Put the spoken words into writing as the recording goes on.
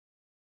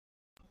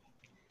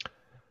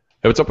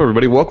Hey, what's up,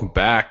 everybody? Welcome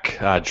back.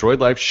 Droid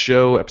Life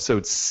Show,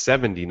 episode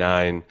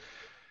 79.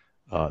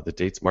 The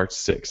date's March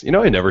 6th.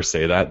 I never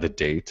say that, the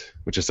date,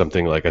 which is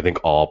something like I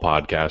think all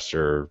podcasts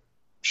or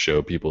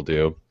show people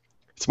do.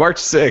 It's March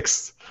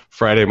 6th,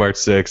 Friday, March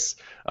 6th.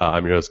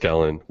 I'm your host,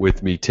 Kellen.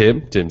 With me,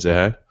 Tim. Tim, say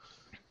hi.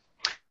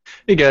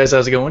 Hey guys,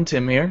 how's it going?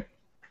 Tim here.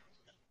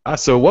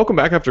 So welcome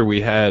back after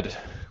we've had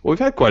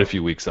quite a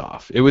few weeks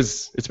off.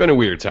 It's been a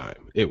weird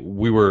time.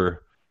 We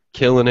were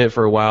killing it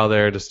for a while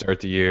there to start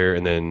the year,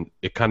 and then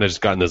it kind of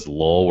just got in this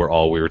lull where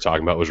all we were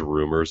talking about was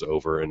rumors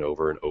over and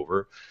over and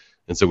over.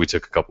 And so we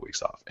took a couple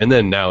weeks off. And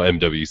then now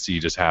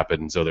MWC just happened,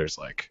 and so there's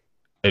like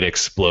an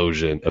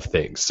explosion of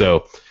things.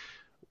 So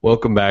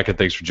welcome back, and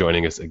thanks for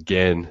joining us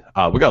again.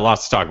 We got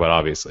lots to talk about,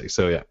 obviously.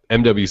 So yeah,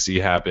 MWC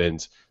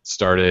happened,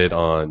 started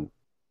on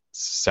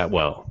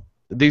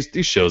these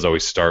shows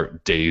always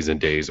start days and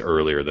days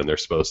earlier than they're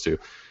supposed to.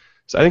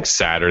 So I think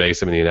Saturday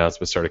some of the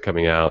announcements started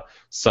coming out.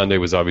 Sunday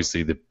was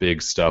obviously the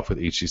big stuff with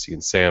HTC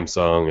and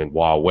Samsung and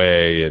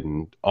Huawei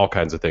and all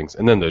kinds of things.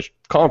 And then the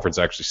conference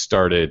actually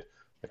started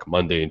like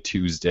Monday and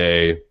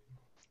Tuesday.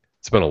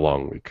 It's been a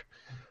long week.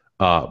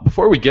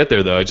 Before we get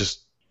there, though,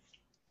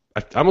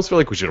 I almost feel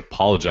like we should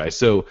apologize.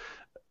 So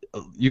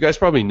you guys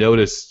probably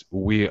noticed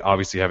we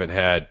obviously haven't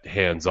had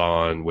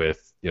hands-on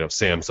with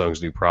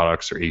Samsung's new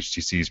products or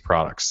HTC's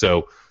products.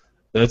 So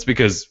that's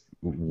because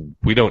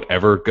we don't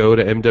ever go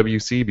to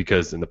MWC,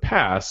 because in the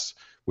past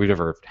we've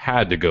never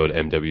had to go to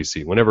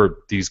MWC. Whenever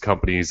these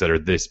companies that are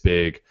this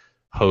big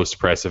host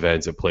press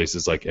events at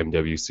places like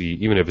MWC,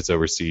 even if it's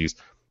overseas,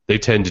 they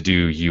tend to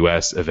do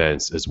U.S.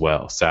 events as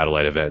well,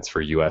 satellite events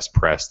for U.S.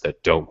 press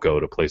that don't go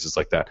to places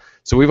like that.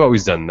 So we've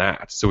always done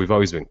that. So we've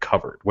always been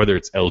covered, whether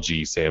it's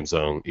LG,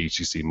 Samsung,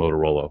 HTC,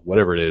 Motorola,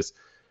 whatever it is.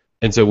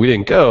 And so we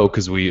didn't go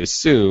because we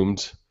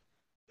assumed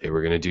they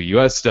were going to do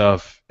U.S.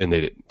 stuff, and they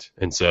didn't.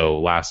 And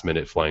so last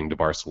minute flying to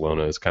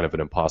Barcelona is kind of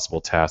an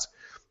impossible task.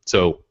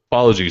 So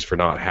apologies for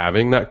not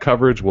having that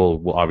coverage.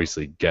 We'll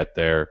obviously get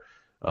there.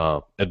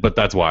 But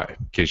that's why,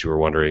 in case you were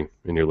wondering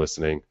and you're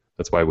listening,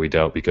 that's why we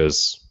don't,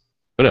 because...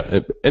 But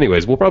no,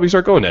 anyways, we'll probably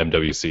start going to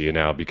MWC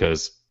now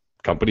because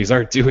companies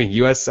aren't doing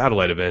U.S.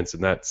 satellite events,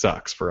 and that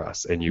sucks for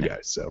us and you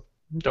guys. So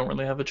Don't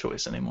really have a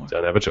choice anymore.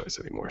 don't have a choice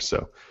anymore.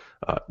 So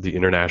the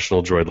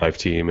international Droid Life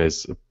team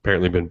has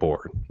apparently been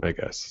born, I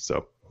guess.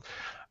 So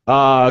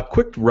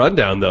quick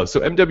rundown though. So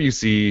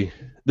MWC,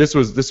 this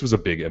was a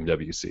big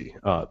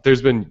MWC.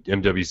 There's been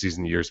MWCs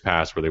in the years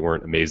past where they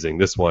weren't amazing.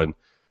 This one,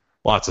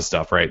 lots of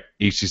stuff, right?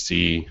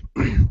 HTC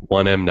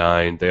One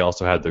M9. They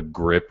also had the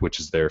Grip, which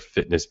is their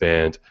fitness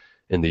band,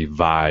 and the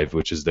Vive,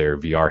 which is their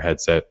VR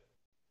headset.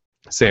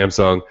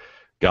 Samsung,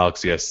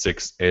 Galaxy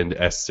S6 and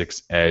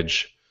S6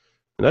 Edge.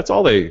 And that's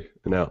all they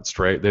announced,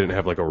 right? They didn't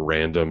have like a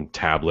random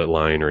tablet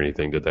line or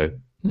anything, did they?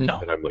 No.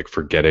 And I'm like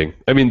forgetting.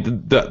 I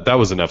mean, that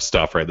was enough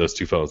stuff, right? Those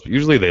two phones. But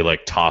usually they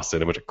like toss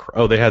in a bunch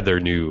of... they had their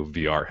new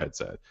VR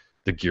headset,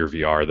 the Gear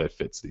VR that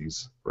fits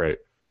these, right?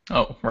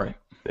 Oh, right.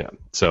 Yeah.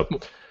 So,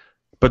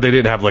 but they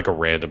didn't have like a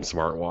random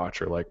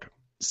smartwatch or like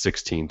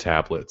 16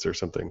 tablets or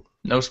something.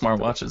 No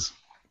smartwatches.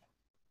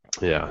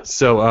 Yeah.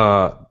 So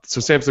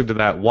Samsung did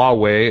that.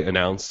 Huawei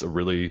announced a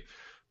really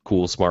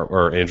cool smart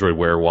or Android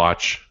Wear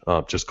watch,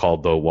 just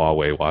called the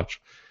Huawei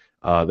watch.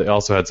 They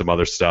also had some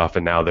other stuff,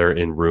 and now they're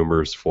in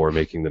rumors for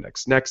making the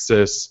next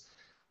Nexus.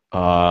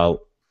 Sony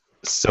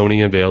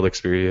unveiled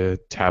Xperia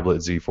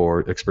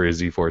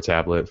Z4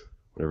 tablet,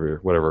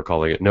 whatever we're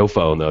calling it. No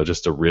phone though,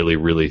 just a really,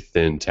 really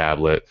thin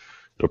tablet.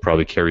 It'll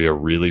probably carry a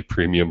really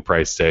premium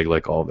price tag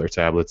like all of their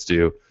tablets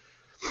do.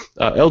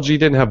 LG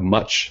didn't have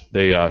much.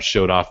 They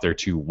showed off their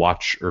two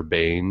Watch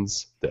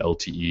Urbanes, the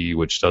LTE,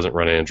 which doesn't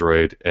run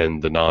Android,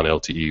 and the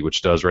non-LTE,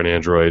 which does run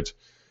Android.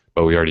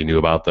 But we already knew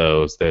about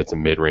those. They had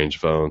some mid-range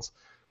phones.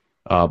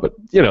 But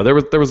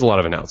there was a lot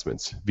of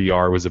announcements.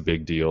 VR was a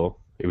big deal.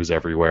 It was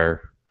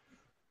everywhere.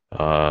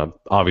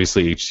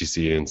 Obviously,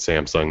 HTC and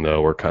Samsung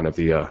though were kind of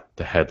the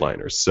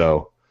headliners.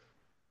 So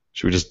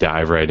should we just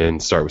dive right in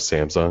and start with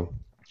Samsung?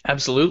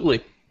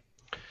 Absolutely.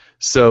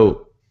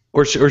 So,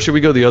 or should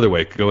we go the other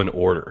way? Go in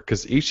order,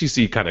 because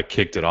HTC kind of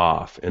kicked it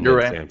off, and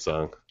You're then right.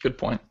 Samsung. Good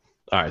point.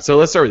 All right, so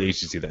let's start with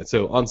HTC then.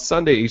 So on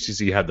Sunday,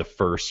 HTC had the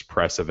first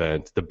press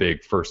event,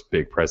 first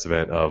big press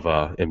event of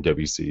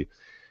MWC,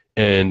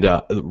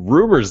 and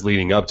rumors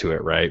leading up to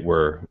it, right,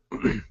 were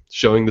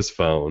showing this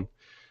phone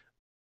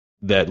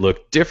that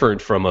looked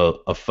different from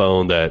a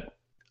phone that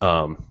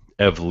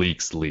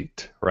EvLeaks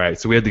leaked, right?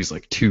 So we had these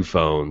like two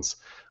phones.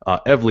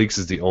 EvLeaks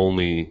is the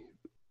only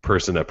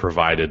person that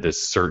provided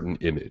this certain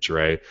image,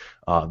 right?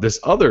 This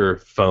other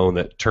phone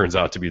that turns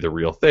out to be the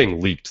real thing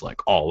leaked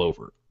like all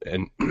over,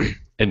 and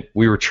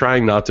we were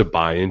trying not to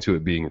buy into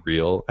it being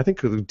real. I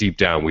think deep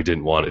down we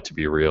didn't want it to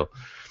be real.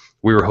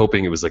 We were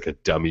hoping it was like a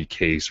dummy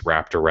case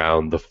wrapped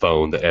around the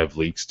phone that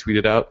EvLeaks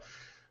tweeted out.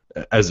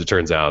 As it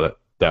turns out,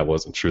 that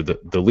wasn't true.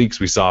 The leaks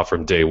we saw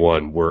from day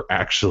one were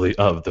actually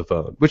of the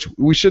phone, which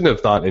we shouldn't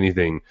have thought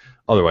anything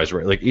otherwise,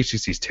 right? Like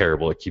HTC's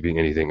terrible at keeping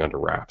anything under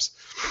wraps.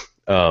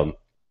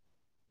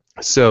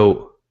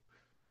 So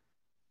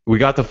we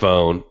got the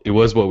phone. It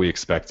was what we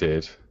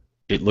expected.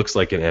 it looks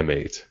like an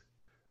M8.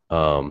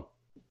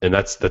 And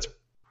that's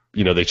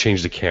they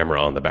changed the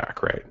camera on the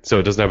back, right? So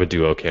it doesn't have a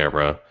duo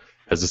camera,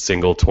 has a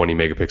single 20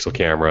 megapixel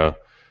camera.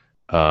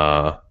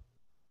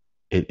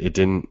 It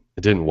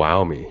didn't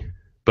wow me,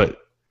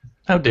 but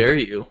How dare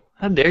you?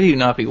 How dare you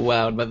not be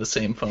wowed by the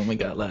same phone we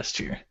got last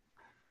year?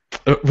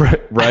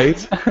 right?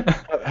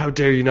 How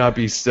dare you not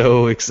be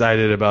so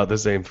excited about the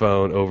same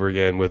phone over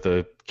again with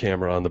a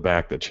camera on the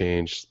back that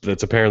changed?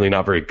 That's apparently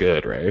not very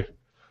good, right?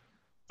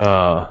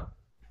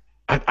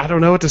 I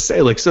don't know what to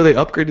say. Like, so they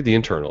upgraded the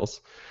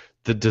internals.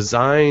 The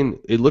design,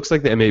 it looks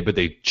like the M8, but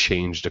they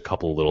changed a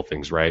couple little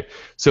things, right?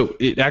 So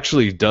it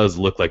actually does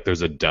look like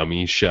there's a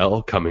dummy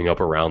shell coming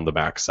up around the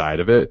back side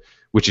of it,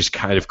 which is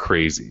kind of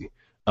crazy.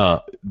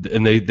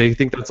 And they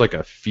think that's like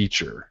a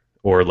feature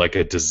or like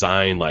a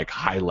design like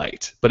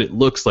highlight, but it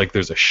looks like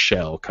there's a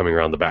shell coming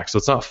around the back, so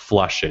it's not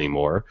flush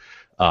anymore.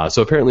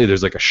 So apparently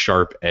there's like a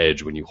sharp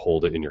edge when you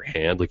hold it in your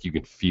hand, like you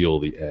can feel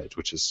the edge,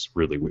 which is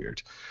really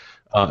weird.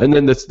 And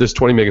then this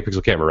 20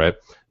 megapixel camera, right?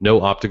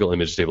 No optical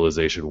image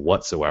stabilization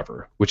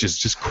whatsoever, which is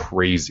just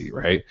crazy,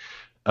 right?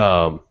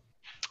 And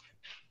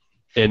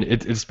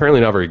it's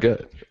apparently not very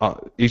good.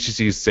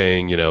 HTC is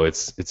saying,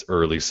 it's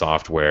early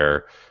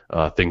software,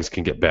 things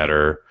can get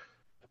better,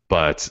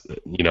 but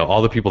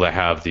all the people that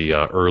have the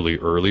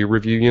early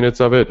review units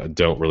of it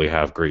don't really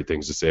have great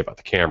things to say about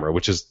the camera,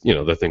 which is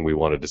the thing we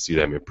wanted to see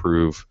them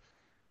improve.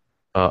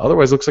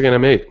 Otherwise, it looks like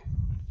an M8.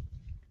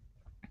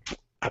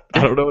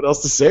 I don't know what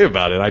else to say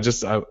about it.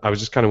 I was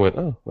just kind of went,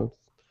 oh, well,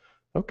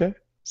 okay,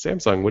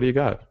 Samsung, what do you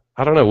got?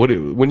 I don't know.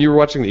 When you were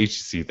watching the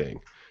HTC thing,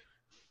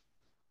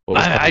 what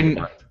was coming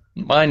to mind?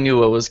 I knew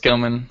what was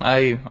coming.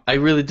 I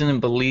really didn't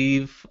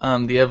believe the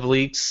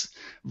EvLeaks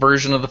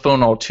version of the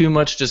phone all too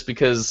much, just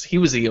because he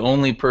was the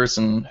only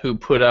person who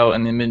put out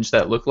an image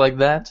that looked like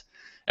that.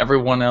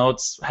 Everyone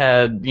else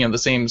had the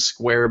same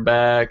square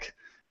back,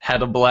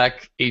 had a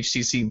black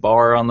HTC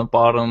bar on the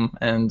bottom,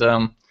 and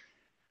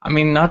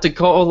not to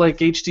call like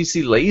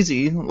HTC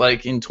lazy,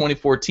 like in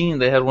 2014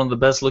 they had one of the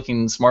best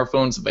looking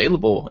smartphones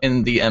available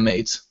in the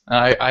M8.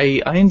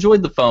 I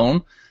enjoyed the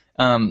phone.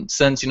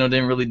 Since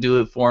didn't really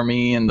do it for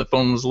me, and the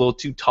phone was a little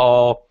too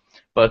tall.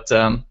 But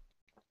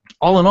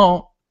all in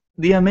all,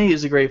 the M8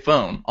 is a great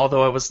phone.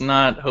 Although I was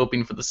not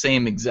hoping for the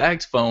same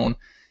exact phone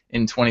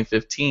in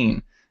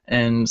 2015,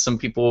 and some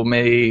people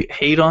may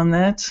hate on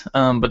that.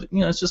 But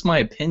it's just my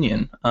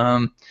opinion.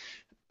 To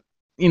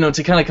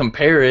kind of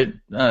compare it,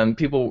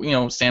 people,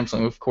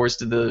 Samsung of course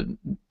did the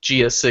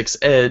GS6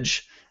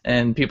 Edge.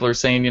 And people are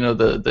saying,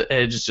 the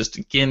Edge is just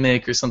a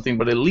gimmick or something,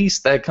 but at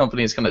least that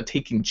company is kind of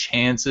taking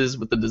chances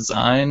with the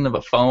design of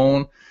a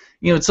phone.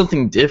 It's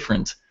something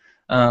different.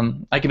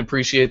 I can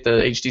appreciate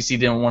that HTC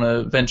didn't want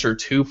to venture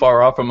too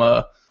far off from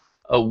a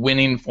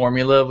winning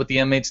formula with the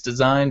M8's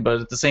design, but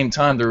at the same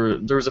time,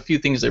 there was a few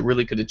things that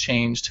really could have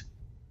changed.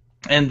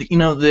 And,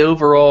 the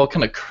overall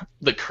kind of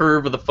the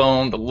curve of the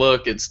phone, the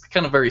look, it's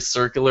kind of very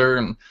circular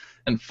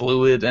and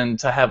fluid, and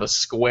to have a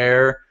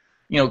square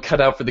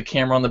cut out for the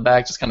camera on the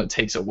back just kind of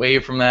takes away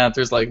from that.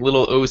 There's like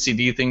little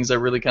OCD things that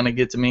really kind of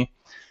get to me.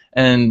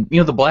 And,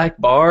 the black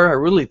bar, I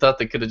really thought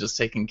they could have just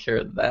taken care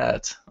of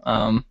that.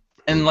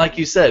 And like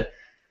you said,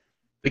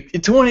 the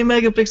 20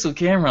 megapixel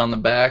camera on the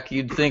back,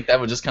 you'd think that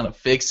would just kind of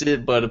fix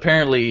it, but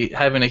apparently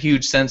having a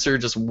huge sensor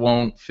just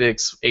won't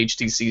fix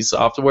HTC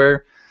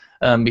software.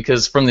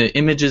 Because from the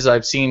images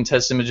I've seen,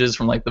 test images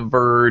from like The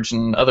Verge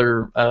and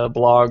other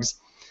blogs,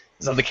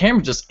 is that the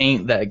camera just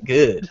ain't that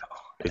good.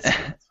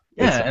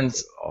 Yeah,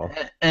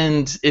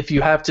 and if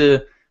you have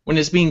to, when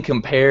it's being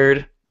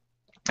compared,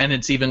 and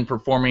it's even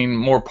performing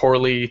more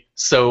poorly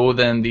so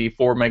than the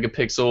 4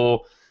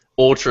 megapixel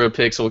ultra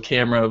pixel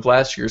camera of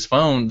last year's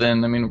phone,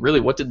 then really,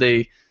 what did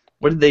they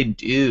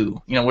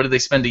do? What did they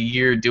spend a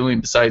year doing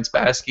besides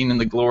basking in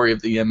the glory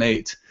of the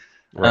M8?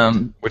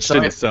 Right. Which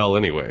didn't sell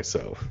anyway,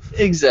 so.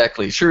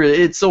 Exactly. Sure,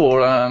 it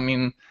sold.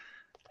 I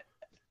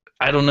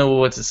don't know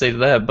what to say to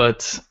that,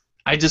 but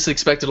I just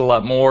expected a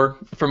lot more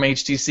from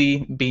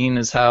HTC, being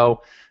as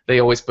how they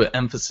always put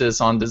emphasis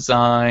on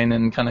design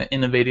and kind of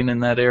innovating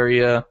in that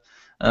area.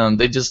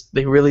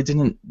 They really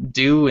didn't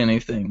do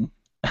anything.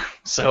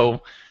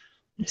 So,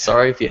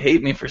 sorry if you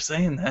hate me for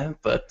saying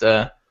that, but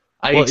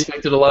I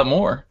expected a lot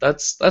more.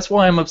 That's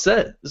why I'm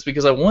upset. It's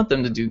because I want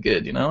them to do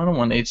good. I don't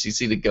want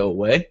HTC to go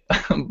away.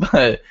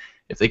 But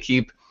if they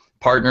keep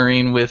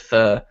partnering with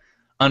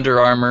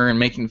Under Armour and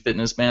making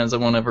fitness bands I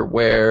won't ever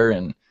wear,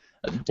 and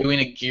doing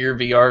a Gear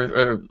VR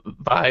or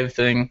Vive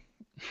thing.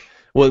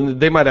 Well,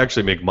 they might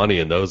actually make money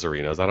in those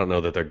arenas. I don't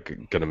know that they're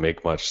going to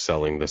make much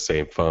selling the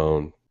same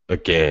phone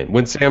again.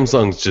 When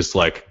Samsung's just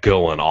like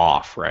going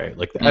off, right?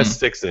 Like the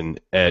S6 and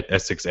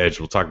S6 Edge,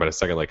 we'll talk about in a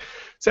second. Like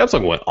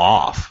Samsung went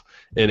off,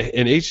 and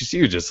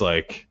HTC was just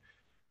like,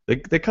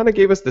 they kind of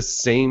gave us the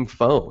same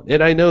phone.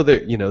 And I know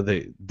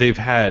that they've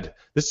had,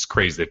 this is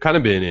crazy. They've kind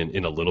of been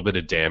in a little bit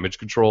of damage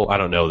control. I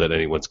don't know that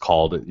anyone's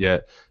called it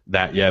yet,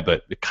 but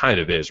it kind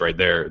of is, right?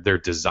 Their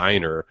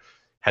designer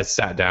has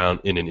sat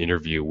down in an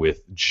interview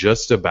with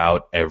just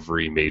about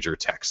every major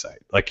tech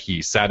site. Like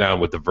he sat down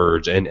with The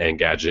Verge and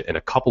Engadget and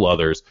a couple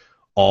others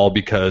all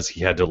because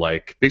he had to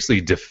like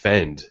basically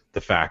defend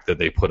the fact that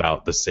they put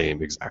out the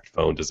same exact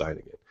phone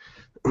designing it.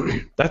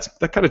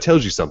 That kind of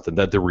tells you something,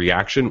 that the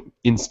reaction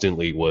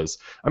instantly was,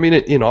 I mean,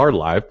 in our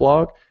live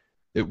blog,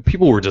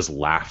 people were just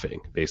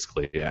laughing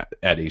basically at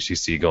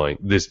HTC, going,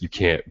 "This, you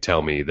can't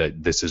tell me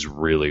that this is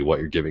really what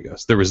you're giving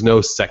us." There was no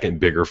second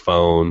bigger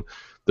phone.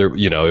 There,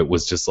 it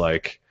was just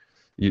like,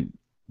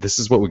 this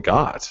is what we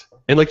got.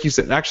 And like you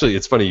said, actually,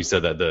 it's funny you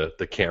said that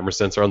the camera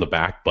sensor on the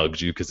back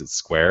bugs you because it's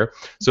square.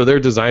 So their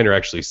designer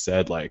actually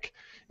said like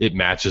it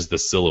matches the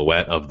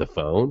silhouette of the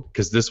phone,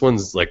 because this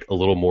one's like a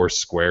little more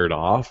squared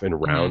off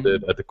and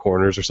rounded at the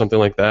corners or something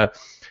like that.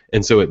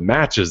 And so it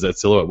matches that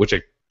silhouette, which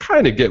I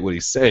kind of get what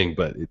he's saying,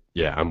 but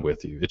yeah, I'm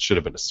with you. It should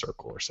have been a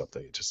circle or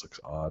something. It just looks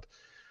odd.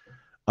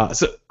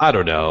 So I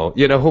don't know.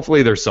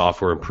 Hopefully their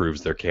software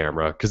improves their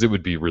camera, because it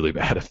would be really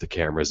bad if the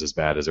camera is as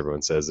bad as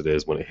everyone says it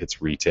is when it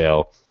hits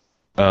retail.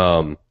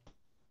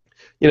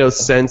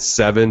 Sense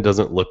 7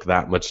 doesn't look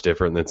that much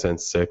different than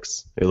Sense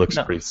 6. It looks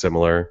pretty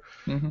similar.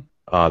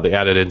 Mm-hmm. They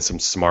added in some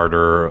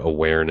smarter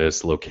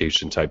awareness,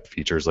 location type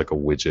features like a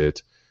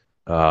widget.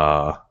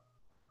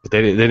 But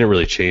they didn't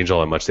really change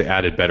all that much. They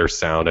added better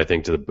sound, I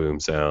think, to the boom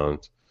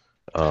sound.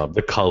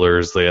 The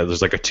colors,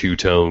 there's like a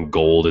two-tone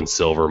gold and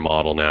silver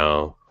model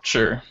now.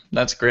 Sure,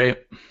 that's great.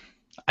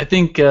 I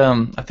think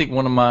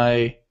one of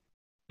my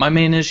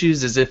main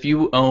issues is if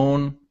you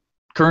own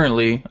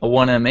currently a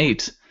One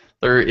M8,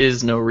 there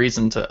is no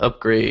reason to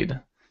upgrade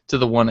to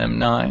the One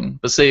M9.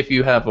 But say if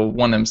you have a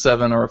One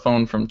M7 or a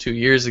phone from 2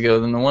 years ago,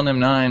 then the One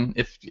M9,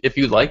 if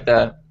you like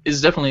that,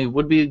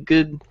 would be a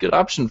good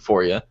option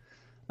for you.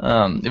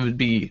 It would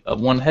be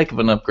one heck of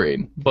an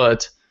upgrade.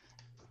 But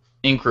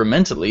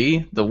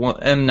incrementally, the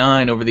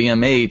M9 over the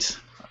M8,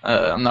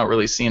 I'm not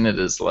really seeing it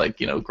as like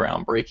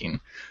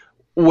groundbreaking.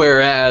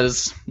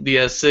 Whereas the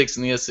S6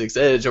 and the S6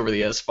 Edge over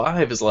the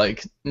S5 is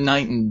like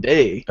night and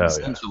day,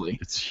 essentially. Yeah.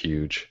 It's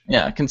huge.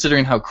 Yeah,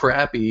 considering how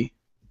crappy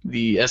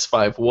the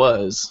S5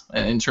 was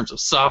in terms of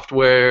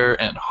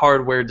software and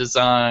hardware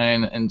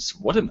design, and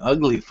what an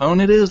ugly phone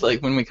it is.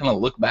 Like when we kind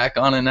of look back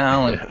on it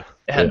now, and it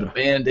had the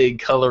Band-Aid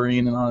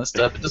coloring and all that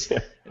stuff.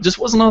 It just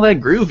wasn't all that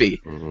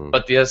groovy. Mm-hmm.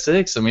 But the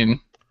S6, I mean,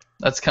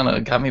 that's kind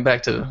of got me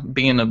back to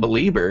being a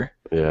believer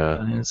in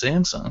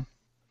Samsung.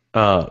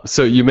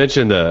 So you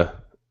mentioned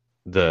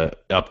the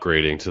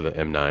upgrading to the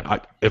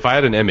M9. If I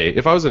had an M8,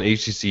 if I was an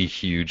HTC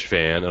huge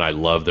fan and I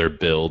love their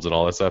builds and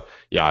all that stuff,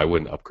 yeah, I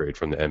wouldn't upgrade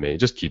from the M8.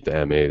 Just keep the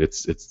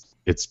M8.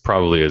 It's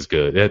probably as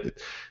good.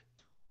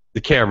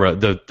 The camera,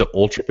 the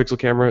ultra pixel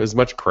camera, as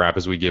much crap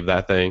as we give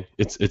that thing,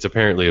 it's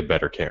apparently a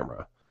better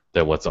camera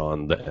than what's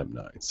on the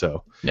M9.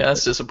 So yeah,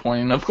 that's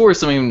disappointing. Of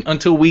course, I mean,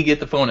 until we get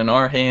the phone in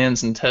our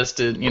hands and test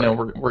it,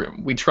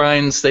 we try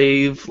and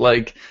save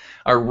like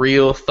our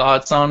real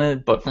thoughts on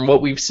it, but from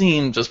what we've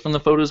seen, just from the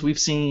photos we've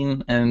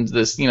seen, and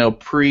this,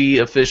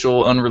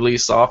 pre-official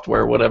unreleased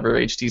software, whatever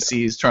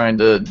HTC is trying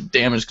to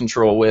damage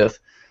control with,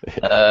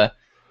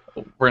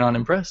 we're not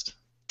impressed.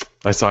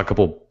 I saw a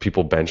couple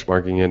people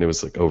benchmarking it. It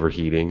was like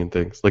overheating and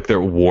things. Like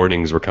their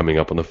warnings were coming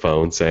up on the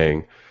phone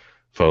saying,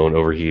 "Phone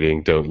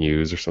overheating, don't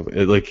use," or something.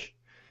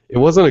 It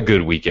wasn't a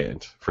good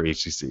weekend for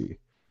HTC.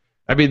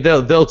 I mean,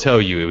 they'll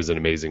tell you it was an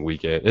amazing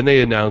weekend, and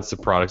they announced the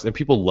products, and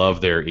people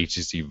love their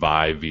HTC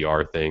Vive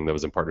VR thing that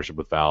was in partnership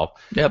with Valve.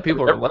 Yeah,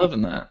 people are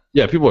loving that.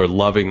 Yeah, people are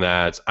loving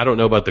that. I don't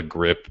know about the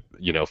Grip,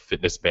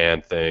 fitness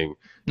band thing.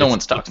 No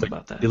one's talking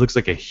about that. It looks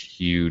like a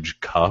huge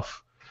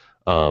cuff,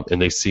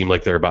 and they seem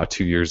like they're about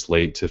 2 years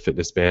late to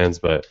fitness bands,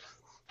 but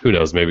who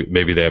knows?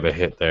 Maybe they have a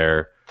hit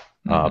there.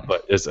 Mm-hmm.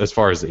 But as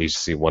far as the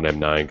HTC One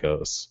M9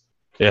 goes,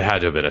 it had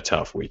to have been a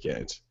tough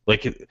weekend.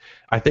 Like,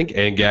 I think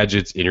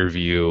Engadget's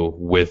interview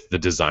with the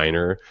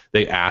designer,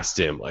 they asked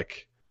him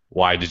like,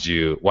 why didn't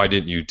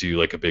you do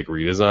like a big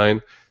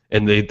redesign?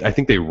 And I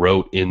think they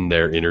wrote in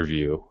their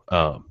interview,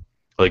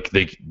 like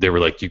they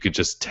were like, you could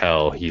just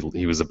tell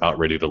he was about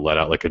ready to let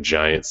out like a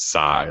giant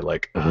sigh,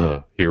 like,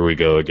 here we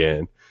go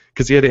again,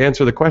 because he had to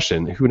answer the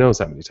question who knows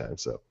how many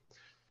times. So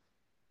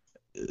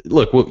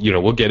look,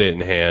 we'll get it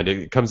in hand.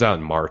 It comes out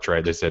in March,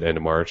 right? They said end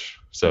of March,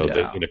 so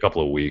in a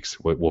couple of weeks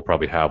we'll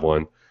probably have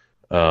one.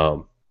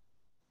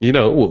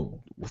 We'll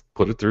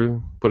put it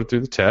through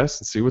the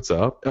test and see what's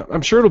up.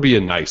 I'm sure it'll be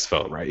a nice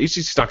phone, right?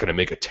 HTC's not going to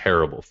make a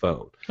terrible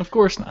phone. Of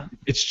course not.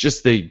 It's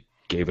just they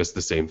gave us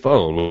the same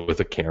phone with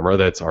a camera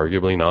that's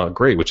arguably not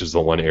great, which is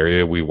the one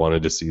area we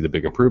wanted to see the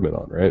big improvement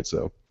on, right?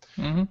 So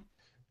yeah,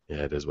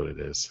 it is what it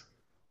is.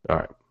 All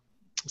right.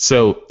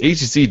 So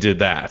HTC did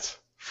that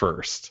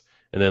first.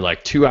 And then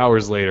like 2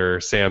 hours later,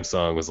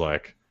 Samsung was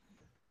like,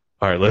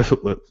 all right,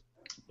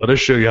 let us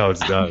show you how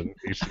it's done.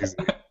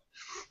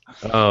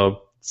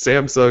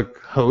 Samsung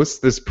hosts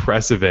this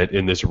press event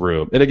in this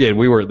room. And again,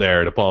 we weren't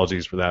there, and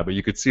apologies for that, but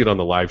you could see it on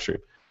the live stream.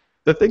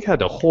 The thing had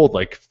to hold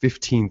like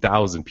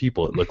 15,000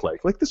 people, it looked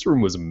like. Like, this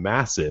room was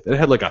massive. It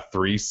had like a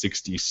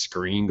 360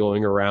 screen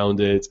going around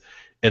it.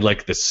 And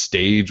like the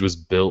stage was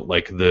built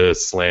like the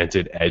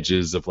slanted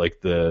edges of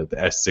like the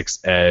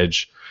S6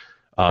 Edge.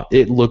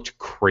 It looked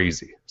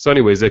crazy. So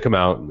anyways, they come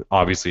out and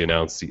obviously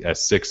announce the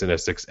S6 and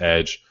S6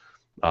 Edge.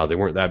 They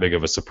weren't that big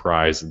of a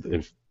surprise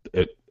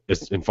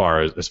as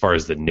far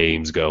as the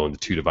names go and the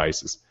two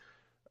devices.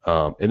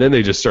 And then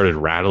they just started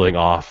rattling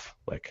off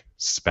like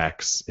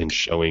specs and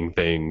showing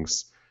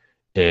things.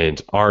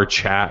 And our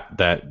chat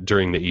that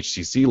during the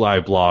HTC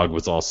Live blog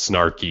was all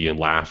snarky and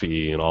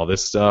laughy and all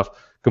this stuff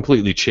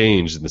completely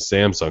changed in the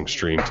Samsung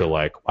stream to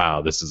like,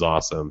 wow, this is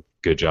awesome.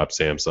 Good job,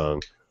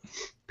 Samsung.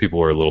 People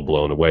were a little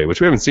blown away, which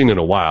we haven't seen in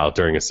a while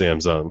during a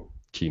Samsung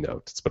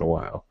keynote. It's been a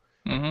while.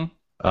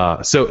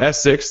 Mm-hmm. So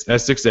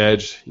S6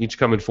 Edge, each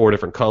come in 4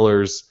 different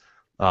colors.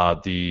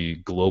 The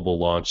global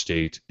launch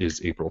date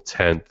is April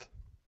 10th.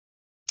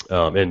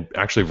 And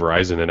actually,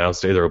 Verizon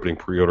announced today they're opening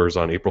pre-orders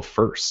on April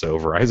 1st. So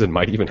Verizon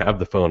might even have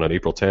the phone on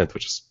April 10th,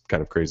 which is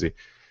kind of crazy.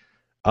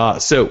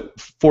 So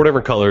 4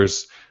 different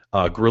colors,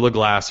 Gorilla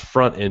Glass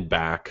front and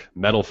back,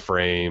 metal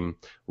frame,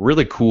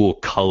 really cool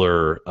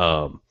colors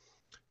on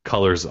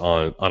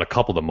a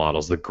couple of the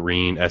models, the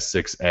green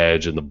S6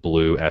 Edge and the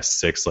blue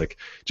S6. Like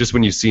just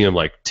when you see them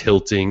like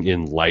tilting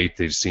in light,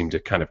 they just seem to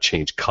kind of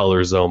change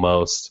colors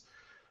almost.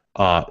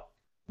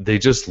 They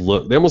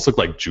almost look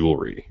like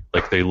jewelry.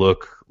 Like they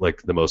look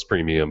like the most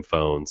premium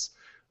phones.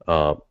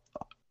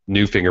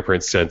 New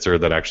fingerprint sensor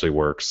that actually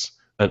works.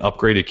 An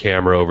upgraded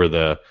camera over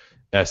the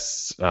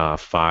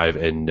S5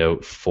 and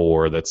Note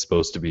 4 that's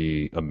supposed to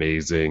be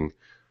amazing.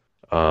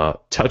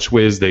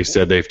 TouchWiz, they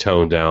said they've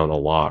toned down a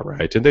lot,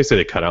 right? Didn't they say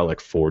they cut out like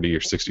 40 or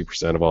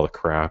 60% of all the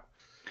crap?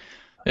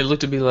 It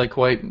looked to be like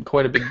quite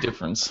a big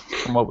difference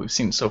from what we've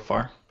seen so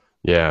far.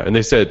 Yeah, and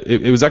they said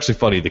it was actually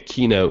funny. The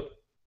keynote,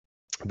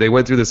 they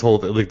went through this whole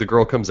thing. Like the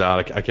girl comes out,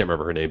 I can't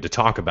remember her name, to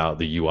talk about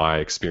the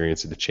UI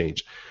experience and the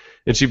change.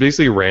 And she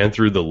basically ran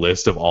through the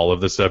list of all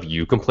of the stuff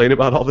you complain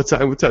about all the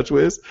time with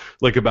TouchWiz,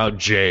 like about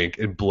jank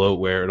and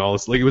bloatware and all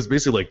this. Like it was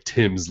basically like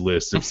Tim's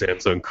list of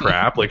Samsung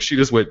crap. Like she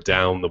just went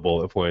down the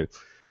bullet point.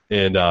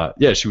 And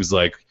yeah, she was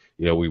like,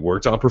 we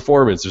worked on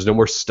performance. There's no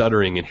more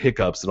stuttering and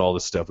hiccups and all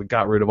this stuff. We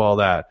got rid of all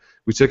that.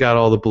 We took out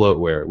all the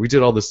bloatware. We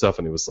did all this stuff,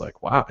 and it was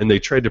like, wow. And they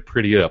tried to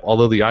pretty it up.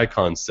 Although the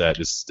icon set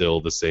is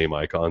still the same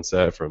icon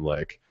set from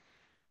like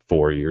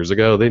 4 years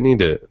ago, they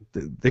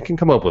can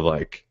come up with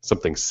like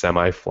something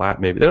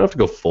semi-flat maybe. They don't have to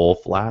go full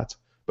flat,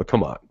 but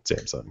come on,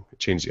 Samsung,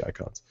 change the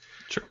icons.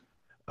 Sure.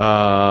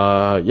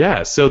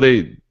 Yeah, so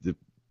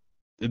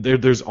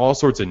there's all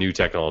sorts of new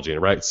technology in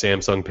it, right?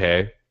 Samsung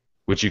Pay,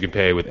 which you can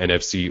pay with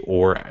NFC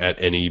or at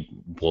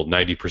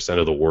 90%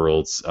 of the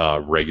world's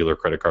regular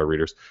credit card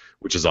readers,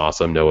 which is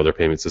awesome. No other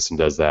payment system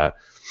does that.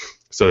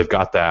 So they've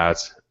got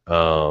that.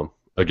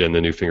 Again, the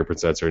new fingerprint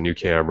sensor, new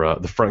camera.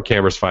 The front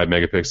camera's 5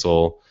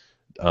 megapixel.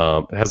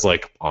 It has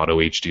like auto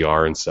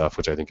HDR and stuff,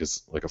 which I think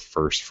is like a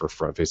first for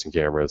front-facing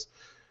cameras.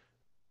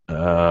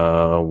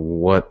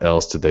 What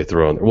else did they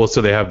throw in there? Well,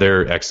 so they have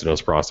their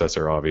Exynos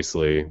processor,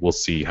 obviously. We'll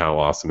see how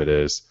awesome it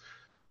is.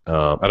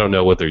 I don't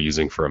know what they're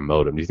using for a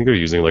modem. Do you think they're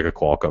using like a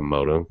Qualcomm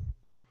modem?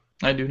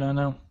 I do not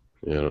know.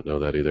 Yeah, I don't know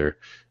that either.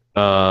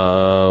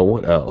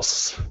 What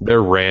else?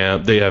 Their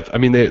RAM.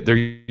 They're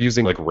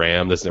using like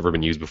RAM that's never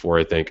been used before.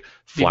 I think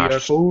flash.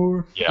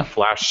 DDR4. Yeah,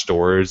 flash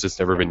storage that's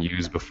never been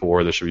used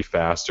before. That should be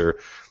faster.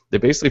 They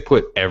basically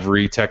put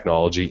every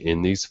technology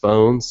in these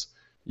phones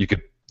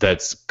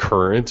that's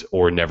current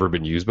or never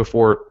been used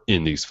before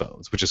in these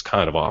phones, which is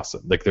kind of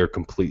awesome. Like they're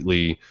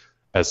completely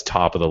as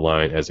top of the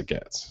line as it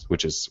gets,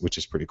 which is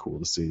pretty cool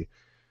to see.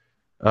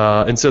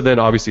 And so then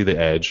obviously the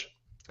Edge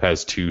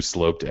has 2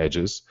 sloped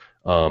edges.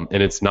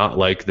 And it's not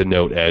like the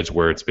Note Edge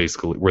where it's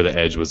basically where the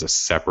Edge was a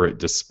separate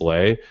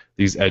display.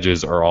 These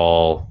edges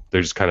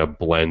they just kind of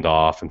blend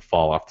off and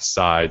fall off the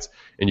sides,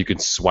 and you can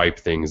swipe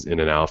things in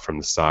and out from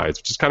the sides,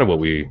 which is kind of what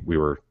we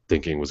were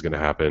thinking was going to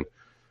happen.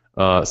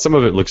 Some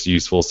of it looks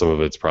useful, some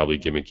of it's probably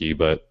gimmicky,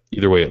 but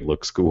either way it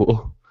looks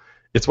cool.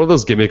 It's one of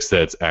those gimmicks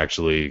that's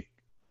actually...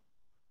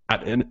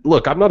 And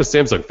look, I'm not a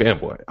Samsung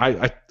fanboy.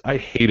 I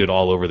hated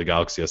all over the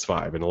Galaxy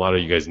S5, and a lot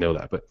of you guys know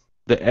that. But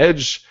the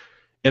Edge...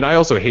 And I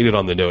also hated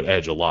on the Note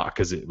Edge a lot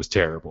because it was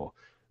terrible.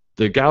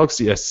 The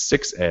Galaxy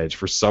S6 Edge,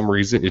 for some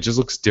reason, it just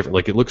looks different.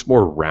 Like it looks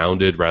more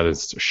rounded rather than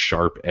just a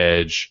sharp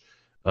edge.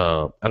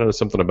 I don't know,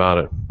 something about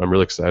it. I'm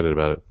really excited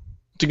about it.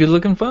 It's a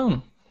good-looking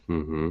phone.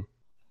 Mm-hmm.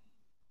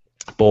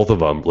 Both of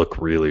them look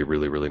really,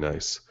 really, really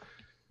nice.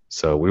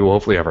 So we will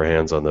hopefully have our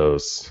hands on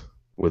those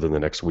within the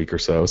next week or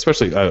so.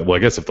 Especially, I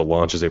guess if the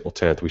launch is April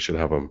 10th, we should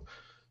have them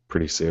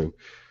pretty soon.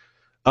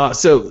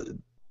 So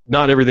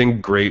not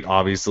everything great,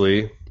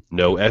 obviously.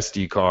 No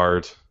SD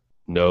card,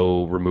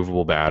 no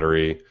removable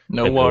battery.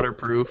 No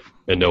waterproof.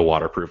 And no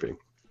waterproofing.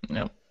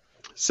 Yep.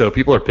 So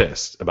people are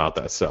pissed about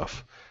that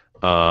stuff.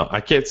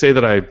 I can't say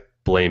that I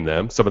blame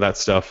them. Some of that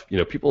stuff,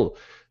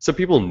 some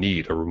people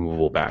need a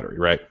removable battery,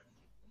 right?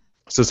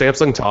 So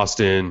Samsung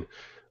tossed in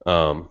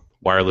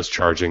wireless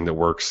charging that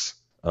works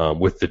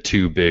with the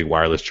 2 big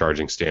wireless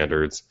charging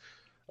standards.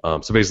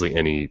 So basically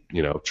any,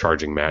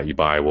 charging mat you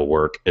buy will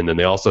work. And then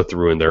they also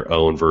threw in their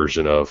own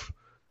version of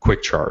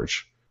quick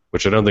charge,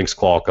 which I don't think is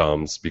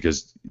Qualcomm's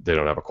because they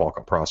don't have a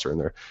Qualcomm processor in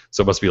there.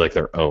 So it must be like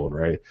their own,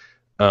 right?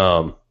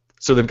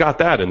 So they've got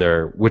that in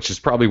there, which is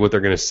probably what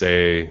they're going to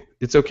say.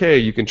 It's okay.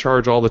 You can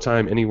charge all the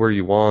time anywhere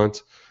you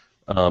want.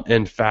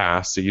 and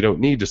fast, so you don't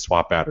need to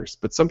swap batteries.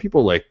 But some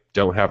people like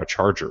don't have a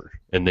charger,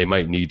 and they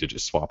might need to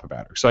just swap a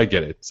battery. So I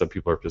get it. Some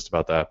people are pissed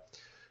about that.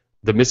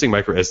 The missing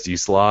micro SD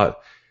slot,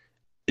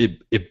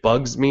 it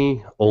bugs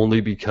me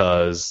only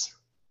because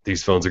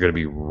these phones are going to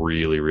be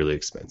really, really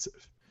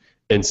expensive.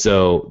 And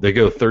so they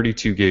go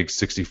 32 gig,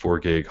 64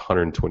 gig,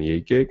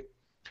 128 gig.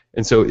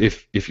 And so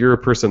if you're a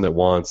person that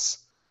wants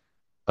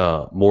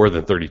more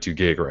than 32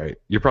 gig, right,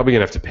 you're probably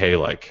going to have to pay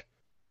like,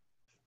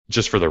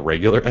 just for the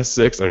regular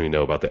S6, I don't even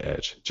know about the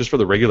Edge. Just for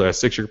the regular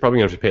S6, you're probably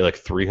going to have to pay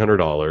like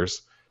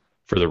 $300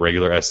 for the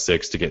regular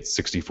S6 to get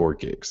 64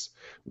 gigs.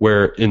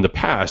 Where in the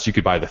past, you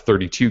could buy the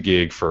 32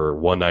 gig for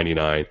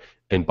 $199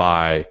 and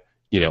buy,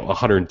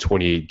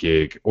 128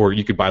 gig, or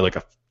you could buy like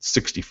a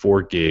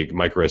 64 gig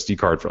micro SD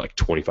card for like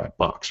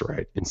 $25,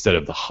 right? Instead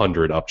of the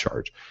 100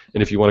 upcharge.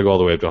 And if you want to go all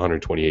the way up to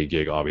 128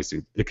 gig,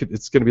 obviously,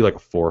 it's going to be like a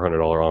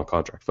 $400 on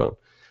contract phone.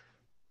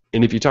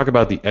 And if you talk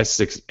about the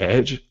S6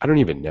 Edge, I don't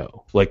even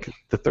know. Like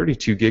the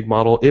 32 gig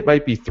model, it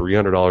might be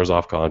 $300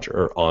 off contract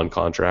or on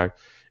contract,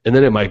 and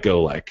then it might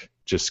go like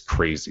just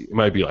crazy. It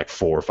might be like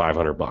 $400 or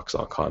 $500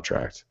 on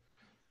contract.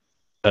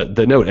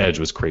 The Note Edge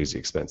was crazy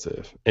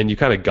expensive, and you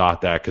kind of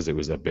got that because it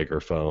was a bigger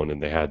phone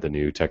and they had the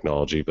new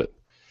technology. But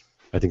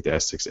I think the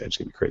S6 Edge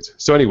can be crazy.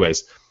 So,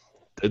 anyways,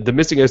 the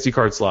missing SD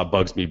card slot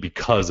bugs me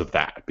because of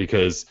that.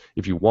 Because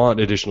if you want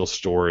additional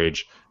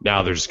storage,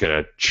 now they're just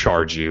going to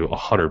charge you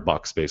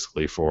 $100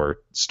 basically for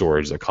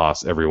storage that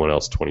costs everyone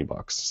else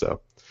 $20.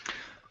 So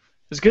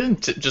it's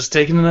good. Just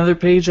taking another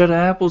page out of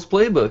Apple's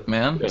playbook,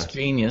 man. Yeah. It's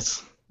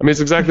genius. I mean, it's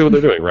exactly what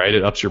they're doing, right?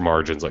 It ups your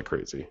margins like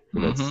crazy.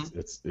 And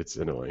it's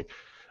annoying.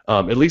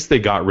 At least they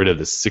got rid of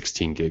the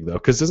 16 gig though,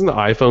 because doesn't the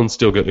iPhone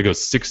still go? It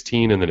goes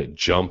 16 and then it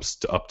jumps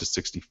to up to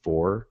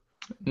 64.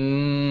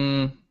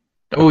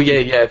 Oh,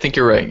 yeah, I think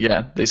you're right.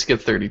 Yeah, they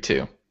skipped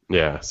 32.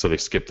 Yeah, so they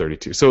skipped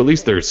 32. So at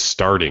least they're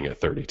starting at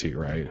 32,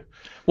 right?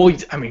 Well,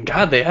 I mean,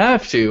 God, they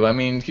have to. I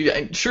mean,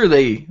 sure,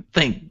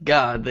 thank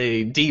God,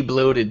 they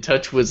de-bloated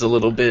TouchWiz a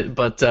little bit,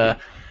 but,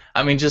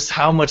 I mean, just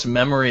how much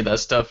memory that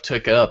stuff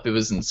took up, it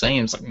was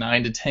insane. It's like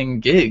 9 to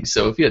 10 gigs.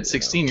 So if you had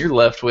 16, you're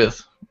left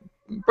with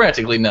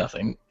practically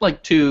nothing.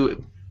 Like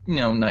 2,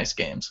 nice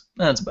games.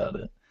 That's about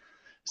it.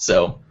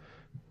 So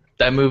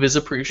that move is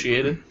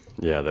appreciated.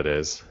 Yeah, that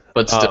is.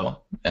 But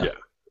still, yeah.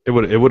 It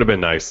would have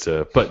been nice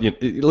to, but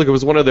look, it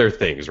was one of their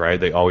things, right?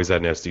 They always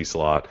had an SD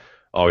slot,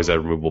 always had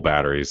removable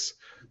batteries.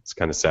 It's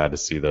kind of sad to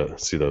see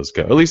those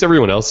go. At least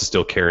everyone else is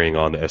still carrying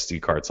on the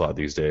SD card slot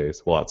these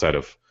days. Well, outside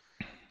of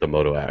the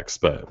Moto X,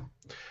 but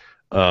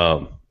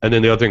and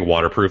then the other thing,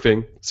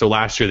 waterproofing. So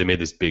last year they made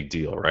this big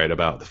deal, right,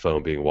 about the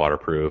phone being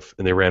waterproof,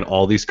 and they ran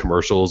all these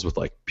commercials with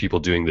like people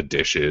doing the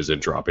dishes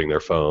and dropping their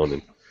phone,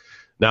 and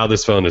now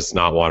this phone is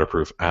not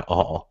waterproof at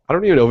all. I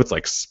don't even know if it's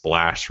like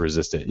splash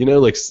resistant.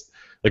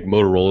 Like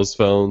Motorola's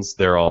phones,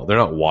 they're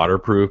not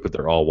waterproof, but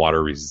they're all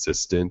water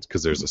resistant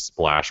because there's a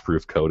splash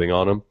proof coating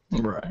on them.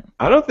 Right.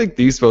 I don't think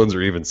these phones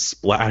are even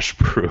splash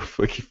proof.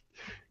 Like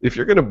if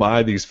you're gonna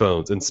buy these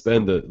phones and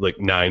spend the like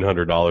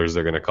 $900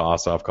 they're gonna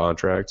cost off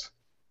contract,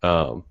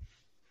 I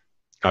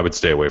would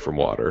stay away from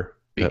water.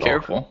 Be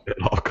careful.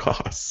 At all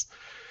costs.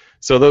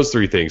 So those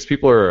three things,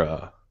 people are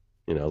a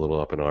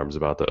little up in arms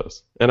about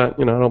those, and I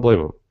don't blame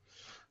them.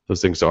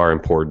 Those things are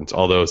important.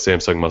 Although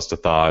Samsung must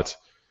have thought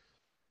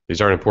these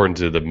aren't important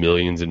to the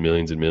millions and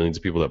millions and millions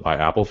of people that buy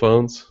Apple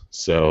phones.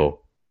 So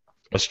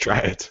let's try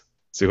it,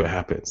 see what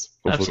happens.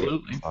 Hopefully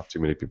Absolutely. not too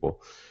many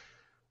people.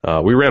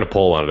 We ran a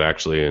poll on it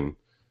actually, and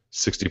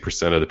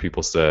 60% of the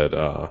people said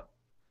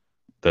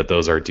that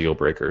those are deal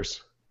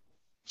breakers.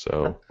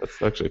 So that's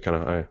actually kind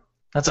of high.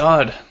 That's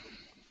odd.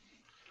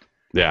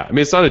 Yeah, I mean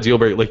it's not a deal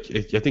breaker. Like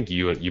I think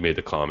you made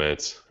the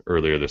comment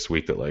earlier this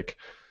week that like,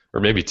 or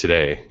maybe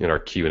today in our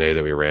Q&A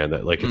that we ran,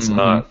 that like it's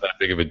not that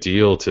big of a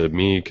deal to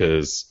me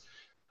because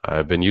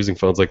I've been using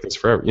phones like this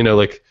forever.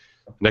 Like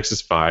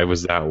Nexus 5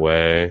 was that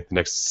way, the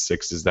Nexus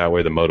 6 is that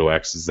way, the Moto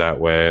X is that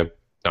way.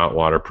 Not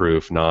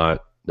waterproof, no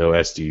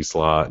SD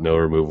slot, no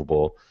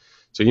removable.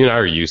 So you and I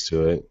are used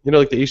to it.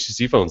 Like the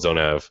HTC phones don't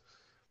have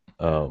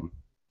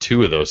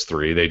 2 of those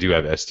 3. They do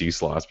have SD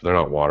slots, but they're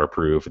not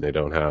waterproof and they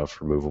don't have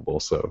removable.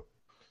 So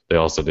they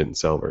also didn't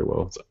sell very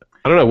well. So,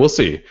 I don't know. We'll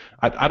see.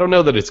 I don't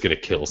know that it's going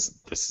to kill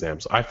the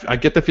Samsung. I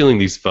get the feeling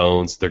these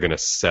phones, they're going to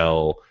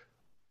sell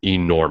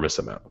enormous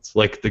amounts.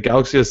 Like the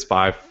Galaxy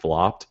S5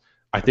 flopped.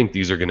 I think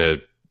these are going to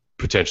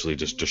potentially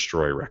just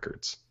destroy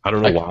records. I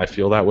don't know why I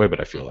feel that way, but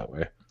I feel that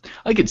way.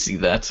 I could see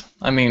that.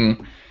 I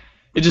mean,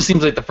 it just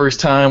seems like the first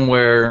time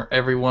where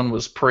everyone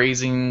was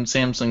praising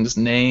Samsung's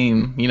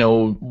name,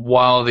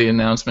 while the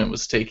announcement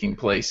was taking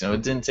place.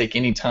 It didn't take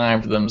any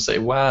time for them to say,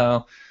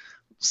 wow,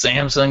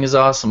 Samsung is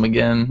awesome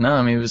again. No,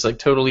 I mean, it was like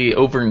totally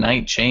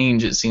overnight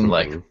change, it seemed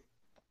like.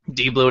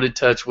 De-bloated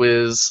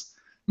TouchWiz,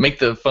 make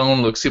the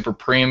phone look super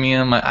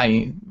premium.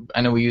 I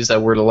know we use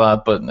that word a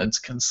lot, but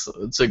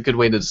it's a good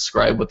way to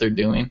describe what they're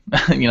doing.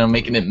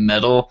 Making it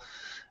metal,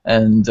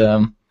 and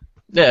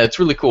yeah, it's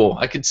really cool.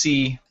 I could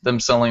see them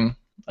selling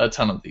a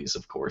ton of these,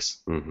 of course.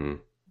 Mm-hmm.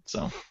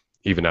 So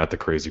even at the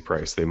crazy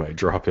price, they might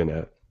drop in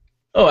at.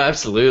 Oh,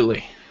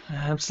 absolutely.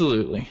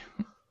 Absolutely.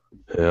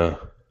 Yeah.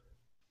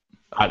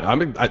 I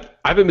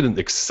haven't been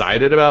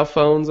excited about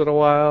phones in a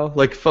while.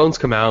 Like phones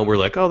come out, and we're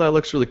like, oh, that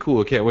looks really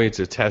cool. I can't wait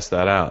to test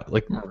that out.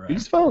 Like Right.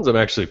 these phones, I'm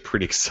actually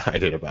pretty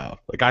excited about.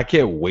 Like I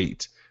can't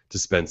wait to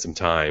spend some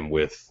time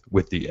with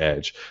the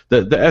Edge.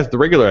 The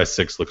regular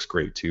S6 looks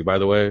great too. By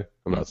the way,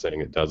 I'm not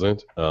saying it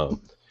doesn't.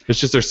 It's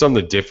just there's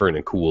something different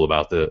and cool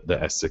about the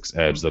S6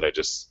 Edge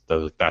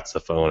that that's the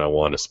phone I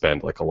want to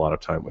spend like a lot of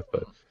time with.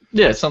 But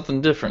Yeah, it's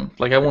something different.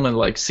 Like I want to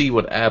like see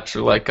what apps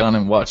are like on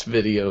and watch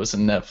videos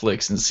and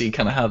Netflix and see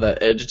kind of how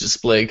that edge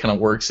display kind of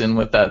works in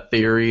with that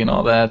theory and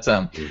all that.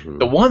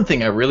 The one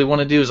thing I really want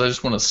to do is I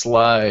just want to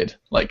slide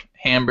like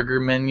hamburger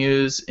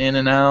menus in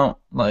and out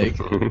like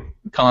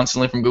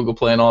constantly from Google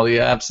Play and all the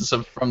apps and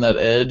stuff from that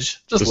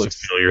edge. Just just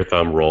looks to feel your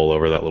thumb roll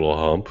over that little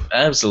hump.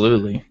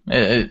 absolutely.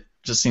 It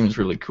just seems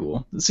really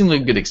cool. It seems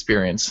like a good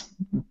experience.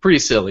 Pretty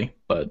silly,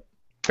 but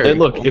very And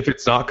look, cool. if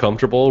it's not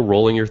comfortable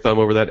rolling your thumb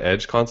over that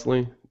edge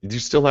constantly, you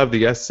still have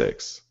the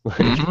S6. Like,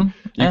 Mhm. you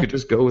Yeah. could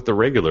just go with the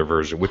regular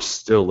version, which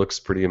still looks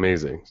pretty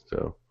amazing.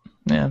 So,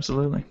 Yeah,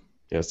 absolutely.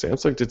 yeah,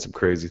 Samsung did some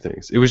crazy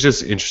things. It was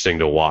just interesting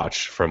to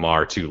watch from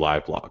our two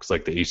live blogs,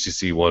 like the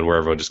HTC one where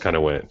everyone just kind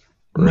of went,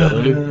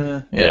 really?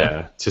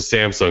 Yeah. To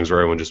Samsung's where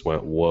everyone just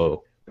went,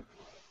 whoa.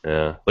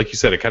 Yeah, like you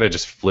said, it kind of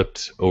just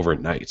flipped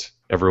overnight.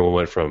 Everyone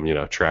went from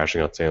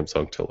trashing on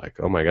Samsung to like,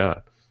 oh my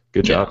god,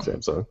 good job,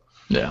 Samsung.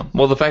 Yeah.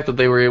 Well, the fact that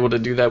they were able to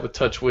do that with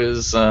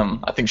TouchWiz,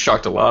 I think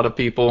shocked a lot of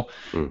people.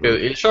 Mhm.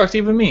 It shocked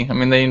even me. I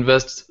mean, they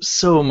invest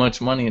so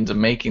much money into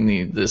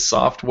making this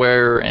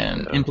software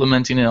and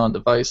implementing it on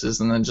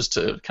devices, and then just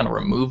to kind of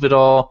remove it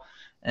all.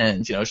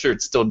 And sure,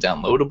 it's still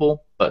downloadable,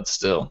 but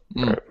still,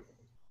 Right.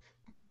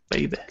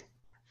 baby.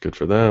 Good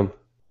for them.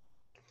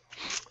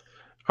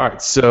 All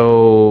right,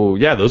 so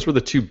yeah, those were the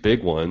two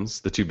big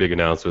ones. The two big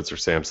announcements for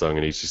Samsung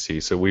and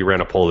HTC. So we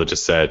ran a poll that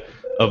just said,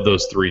 of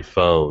those three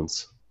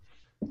phones,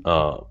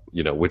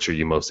 which are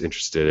you most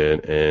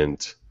interested in?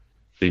 And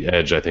the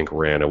Edge, I think,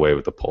 ran away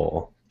with the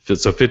poll.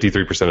 So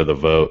 53% of the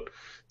vote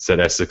said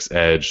S6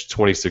 Edge,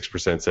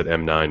 26% said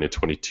M9, and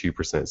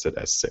 22% said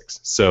S6.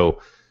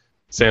 So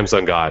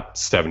Samsung got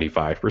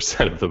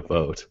 75% of the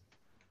vote.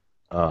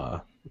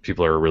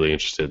 People are really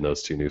interested in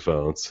those two new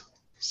phones.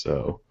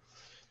 So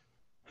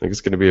I think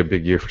it's going to be a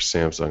big year for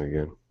Samsung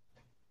again.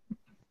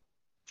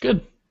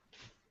 Good.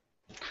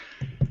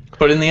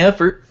 Put in the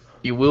effort,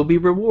 you will be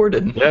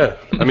rewarded. Yeah,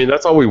 I mean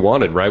that's all we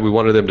wanted, right? We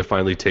wanted them to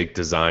finally take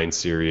design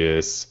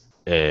serious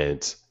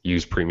and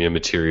use premium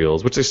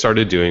materials, which they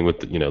started doing with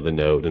the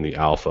Note and the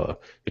Alpha.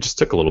 It just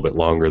took a little bit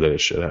longer than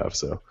it should have,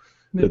 so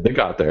they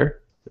got there,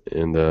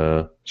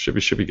 and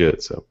should be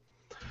good. So,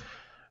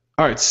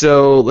 all right,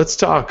 so let's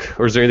talk.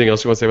 Or is there anything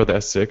else you want to say about the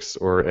S6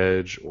 or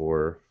Edge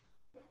or?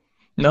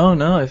 No,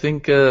 I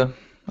think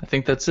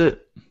that's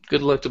it.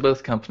 Good luck to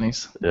both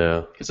companies.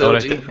 Yeah, Because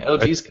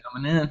LG's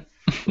coming in.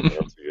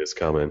 LG is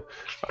coming.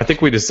 I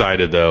think we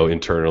decided though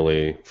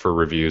internally for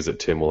reviews that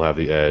Tim will have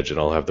the Edge and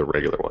I'll have the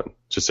regular one,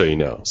 just so you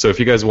know. So if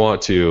you guys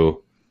want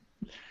to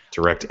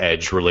direct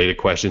Edge related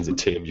questions at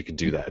Tim, you can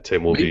do that.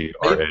 Tim will be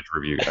our Edge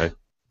review guy.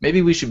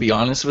 Maybe we should be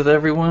honest with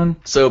everyone.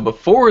 So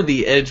before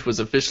the Edge was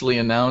officially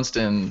announced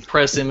and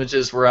press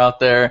images were out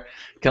there,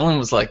 Kellen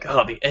was like,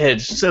 "Oh, the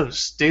Edge, so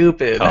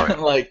stupid." Oh, yeah.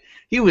 Like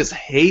he was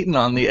hating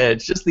on the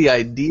Edge, just the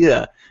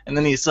idea. And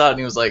then he saw it and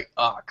he was like,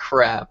 "Oh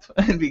crap,"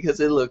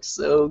 because it looks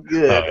so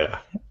good. Oh yeah.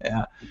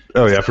 Yeah.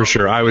 Oh yeah, for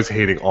sure. I was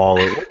hating all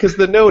of it because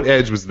the Note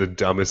Edge was the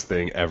dumbest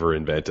thing ever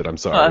invented. I'm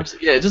sorry.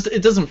 Yeah,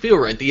 it doesn't feel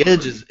right. The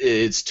Edge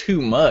it's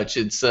too much.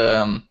 It's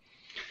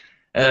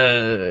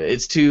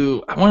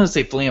too, I want to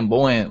say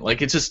flamboyant.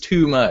 Like it's just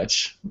too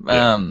much.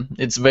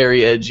 It's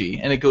very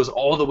edgy, and it goes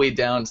all the way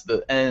down to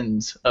the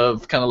end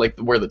of kind of like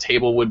where the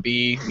table would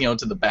be, to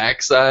the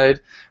back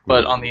side.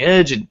 But on the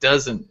Edge, it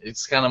doesn't.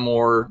 It's kind of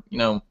more,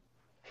 near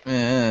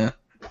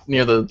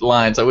the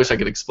lines. I wish I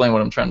could explain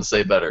what I'm trying to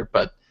say better,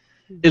 but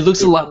it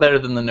looks a lot better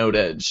than the Note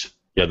Edge.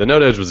 Yeah, the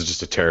Note Edge was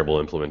just a terrible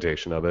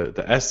implementation of it.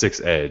 The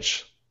S6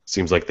 Edge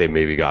seems like they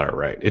maybe got it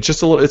right. It's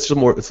just a little. It's a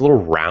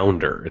little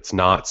rounder. It's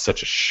not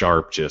such a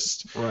sharp,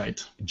 just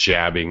Right.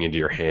 jabbing into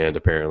your hand.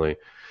 Apparently,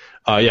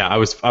 yeah, I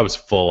was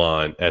full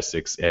on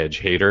S6 Edge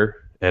hater,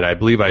 and I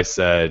believe I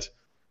said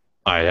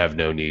I have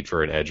no need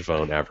for an Edge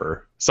phone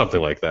ever, something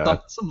like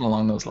that. Something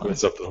along those lines.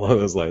 Something along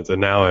those lines. And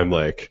now I'm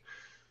like,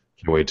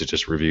 can't wait to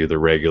just review the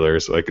regular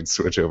so I can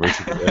switch over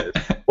to the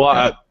Edge.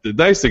 Well, the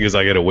nice thing is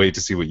I got to wait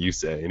to see what you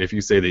say, and if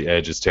you say the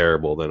Edge is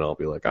terrible, then I'll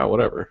be like, oh,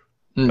 whatever.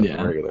 Got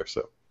the regular.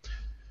 So.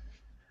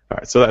 All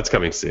right, so that's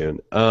coming soon.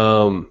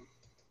 So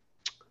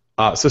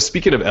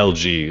speaking of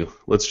LG,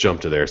 let's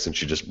jump to there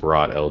since you just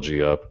brought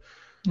LG up.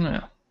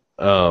 Yeah.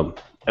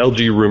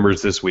 LG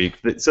rumors this week.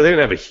 So they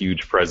didn't have a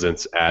huge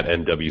presence at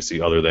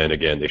NWC other than,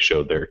 again, they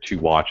showed their two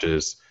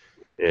watches,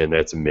 and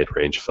that's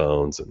mid-range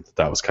phones, and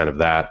that was kind of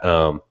that.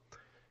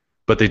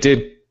 But they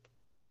did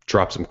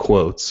drop some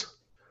quotes.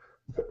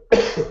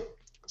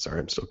 Sorry,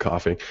 I'm still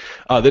coughing.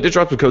 They did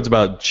drop some quotes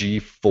about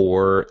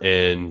G4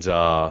 and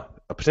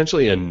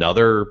potentially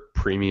another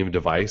premium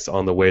device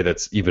on the way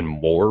that's even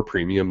more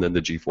premium than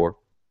the G4.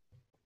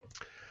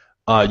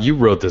 You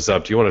wrote this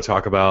up. Do you want to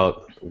talk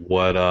about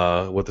what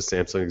the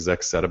Samsung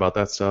exec said about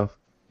that stuff?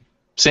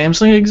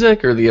 Samsung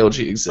exec or the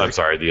LG I'm exec?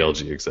 sorry, the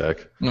LG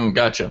exec. Oh,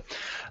 gotcha.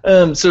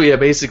 So yeah,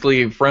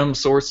 basically from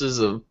sources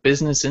of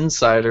Business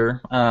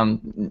Insider,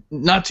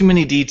 not too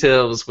many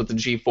details with the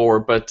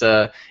G4,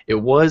 but it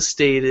was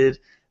stated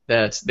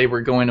that they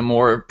were going a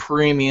more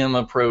premium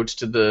approach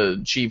to the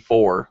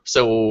G4.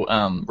 So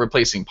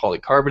replacing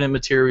polycarbonate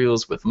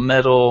materials with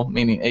metal,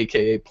 meaning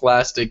AKA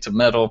plastic to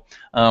metal,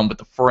 with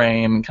the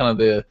frame and kind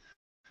of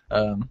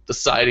the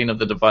siding of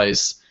the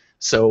device.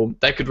 So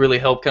that could really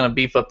help kind of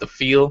beef up the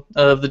feel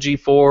of the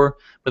G4.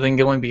 But then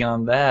going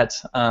beyond that,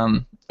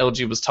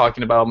 LG was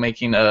talking about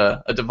making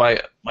a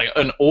device like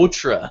an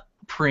ultra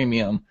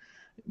premium.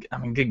 I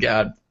mean, good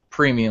God,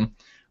 premium,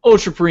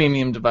 ultra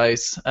premium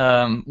device,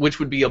 which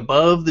would be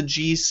above the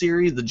G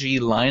series, the G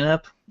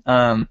lineup.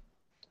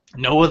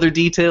 No other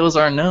details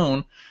are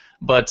known,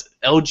 but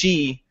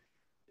LG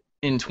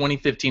in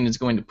 2015 is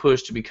going to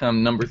push to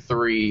become number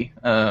 3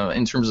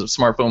 in terms of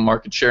smartphone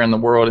market share in the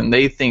world, and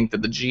they think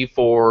that the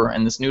G4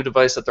 and this new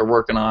device that they're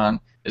working on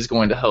is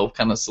going to help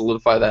kind of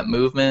solidify that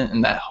movement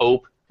and that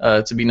hope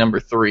to be number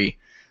 3.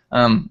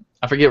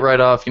 I forget right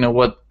off,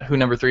 who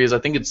number 3 is. I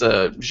think it's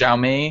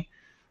Xiaomi.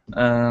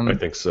 I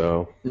think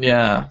so.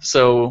 Yeah,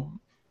 so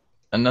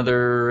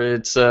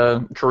it's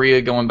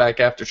Korea going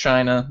back after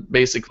China,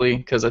 basically,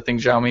 because I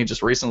think Xiaomi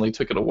just recently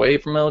took it away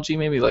from LG,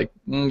 maybe like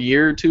a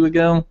year or two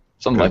ago.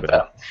 Something like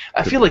that.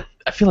 I feel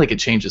like it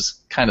changes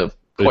kind of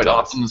quite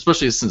often,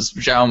 especially since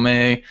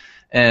Xiaomi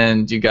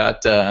and you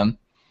got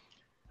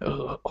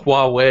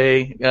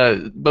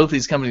Huawei. Both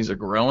these companies are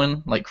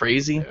growing like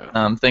crazy,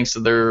 thanks to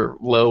their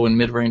low and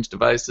mid-range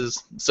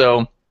devices.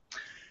 So,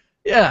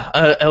 yeah,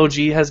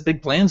 LG has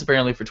big plans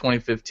apparently for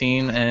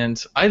 2015,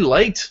 and I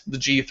liked the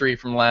G3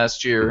 from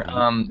last year.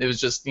 It was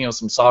just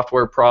some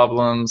software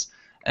problems.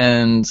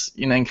 And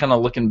and kind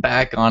of looking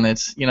back on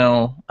it,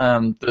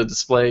 the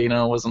display,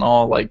 wasn't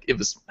all like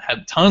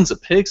had tons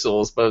of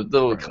pixels, but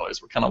the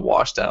colors were kind of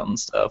washed out and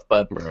stuff.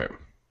 But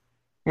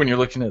when you're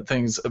looking at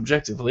things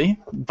objectively,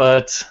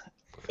 but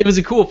it was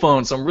a cool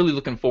phone, so I'm really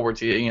looking forward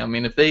to it. I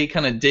mean, if they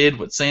kind of did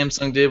what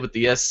Samsung did with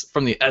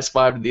from the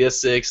S5 to the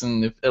S6,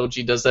 and if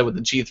LG does that with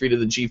the G3 to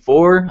the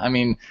G4, I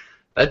mean,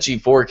 that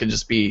G4 could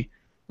just be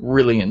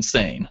really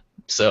insane.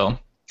 So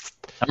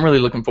I'm really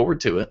looking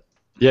forward to it.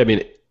 Yeah, I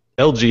mean,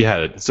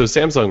 LG so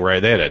Samsung, right,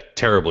 they had a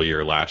terrible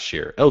year last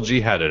year.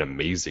 LG had an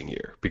amazing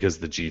year because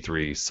the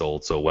G3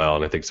 sold so well,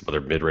 and I think some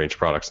other mid-range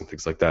products and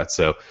things like that.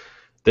 So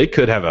they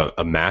could have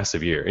a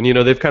massive year. And,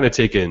 they've kind of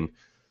taken,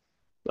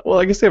 well,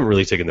 I guess they haven't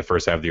really taken the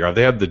first half of the year off.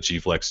 They have the G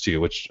Flex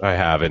 2, which I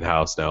have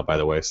in-house now, by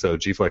the way. So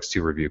G Flex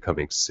 2 review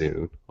coming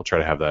soon. I'll try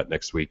to have that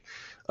next week.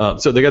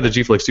 So they got the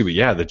G Flex 2, but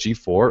yeah, the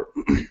G4,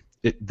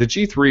 the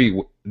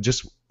G3,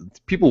 just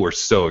people were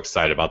so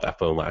excited about that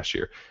phone last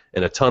year,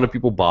 and a ton of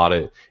people bought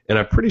it. And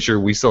I'm pretty sure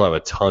we still have a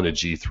ton of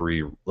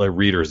G3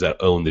 readers that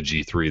own the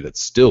G3 that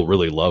still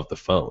really love the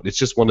phone. It's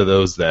just one of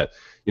those that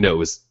it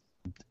was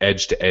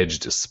edge-to-edge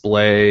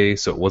display,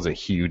 so it wasn't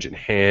huge in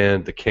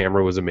hand. The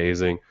camera was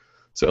amazing.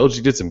 So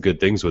LG did some good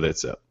things with it.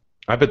 So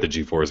I bet the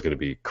G4 is going to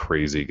be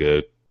crazy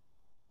good.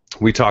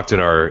 We talked in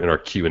our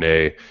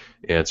Q&A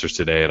answers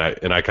today,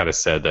 and I kind of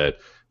said that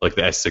like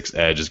the S6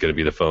 Edge is going to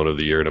be the phone of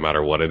the year no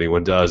matter what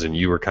anyone does, and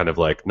you were kind of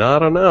like, no, I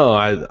don't know.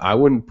 I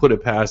wouldn't put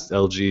it past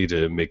LG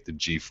to make the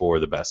G4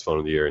 the best phone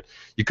of the year. And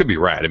you could be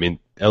right. I mean,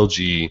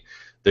 LG,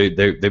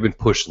 they've been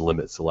pushing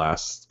limits the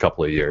last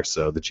couple of years,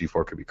 so the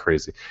G4 could be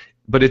crazy.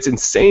 But it's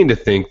insane to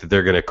think that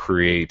they're going to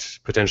create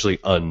potentially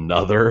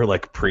another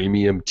like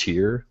premium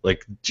tier.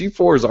 Like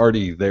G4 is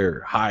already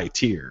their high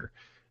tier.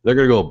 They're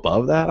going to go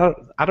above that?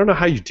 I don't know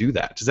how you do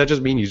that. Does that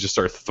just mean you just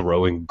start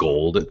throwing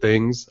gold at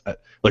things?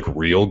 Like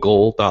real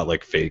gold, not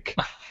like fake?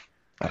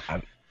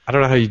 I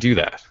don't know how you do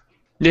that.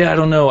 Yeah, I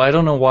don't know. I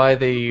don't know why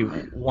they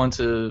want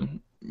to,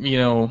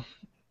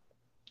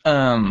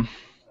 kind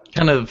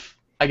of,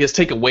 I guess,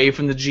 take away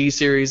from the G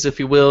series, if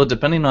you will,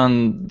 depending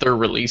on their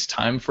release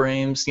time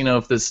frames.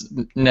 If this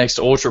next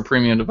ultra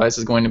premium device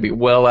is going to be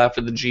well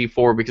after the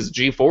G4, because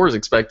the G4 is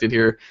expected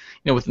here,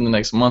 within the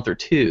next month or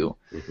two.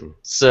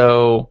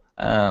 So,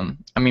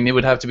 I mean, it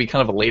would have to be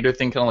kind of a later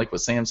thing, kind of like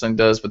what Samsung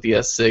does with the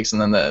S6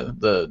 and then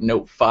the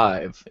Note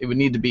 5. It would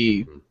need to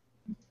be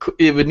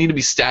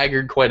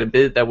staggered quite a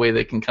bit. That way,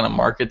 they can kind of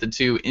market the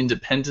two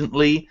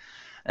independently,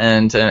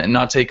 and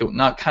not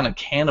kind of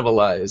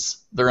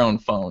cannibalize their own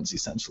phones,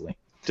 essentially.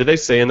 Did they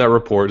say in that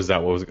report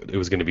it was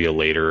going to be a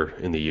later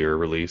in the year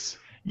release?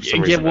 For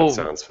some reason, that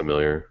sounds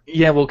familiar.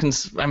 Yeah, well,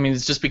 I mean,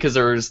 it's just because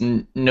there's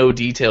no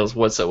details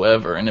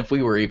whatsoever, and if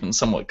we were even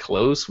somewhat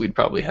close, we'd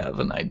probably have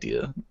an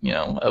idea,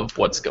 of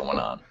what's going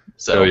on.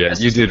 So, yeah,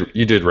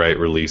 you did right.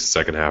 Release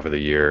second half of the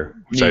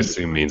year, which I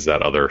assume means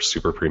that other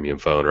super premium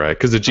phone, right?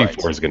 Because the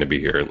G4 is going to be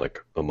here in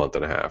like a month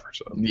and a half or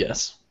so.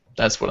 Yes,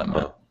 that's what I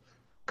meant.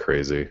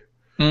 Crazy.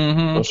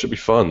 Well, it should be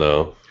fun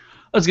though.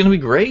 Oh, it's gonna be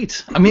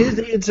great. I mean,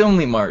 it's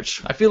only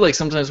March. I feel like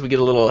sometimes we get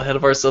a little ahead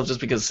of ourselves just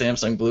because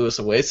Samsung blew us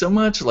away so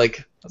much.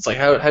 Like, it's like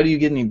how do you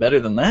get any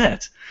better than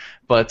that?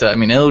 But I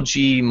mean,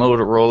 LG,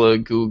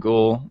 Motorola,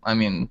 Google. I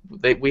mean,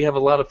 we have a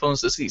lot of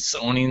phones to see.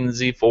 Sony and the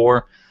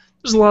Z4.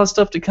 There's a lot of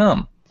stuff to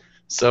come.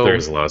 So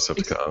There's a lot of stuff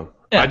to come.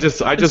 yeah, I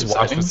just watched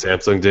exciting. what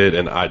Samsung did,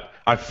 and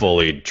I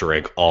fully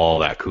drank all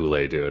that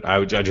Kool-Aid, dude.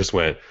 I just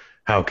went,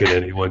 how can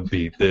anyone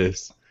beat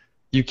this?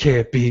 You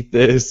can't beat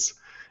this.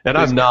 And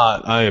I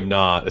am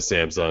not a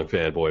Samsung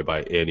fanboy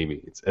by any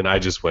means. And I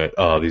just went,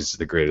 oh, these are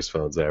the greatest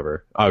phones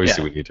ever.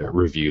 Obviously, we need to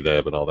review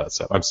them and all that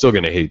stuff. I'm still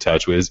going to hate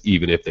TouchWiz,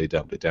 even if they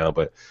dumped it down.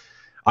 But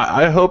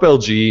I hope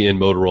LG and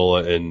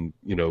Motorola and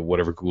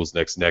whatever Google's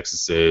next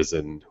Nexus is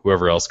and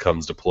whoever else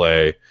comes to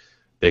play,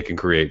 they can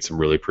create some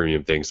really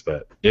premium things.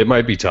 But it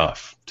might be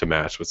tough to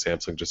match with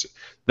Samsung. Just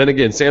then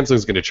again,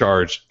 Samsung's going to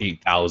charge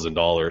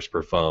 $8,000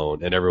 per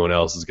phone, and everyone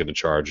else is going to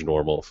charge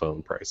normal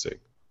phone pricing.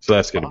 So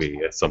that's going to be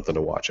something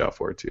to watch out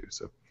for too.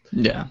 So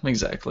Yeah,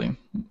 exactly.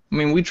 I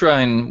mean, we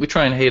try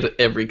and hate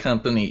every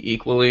company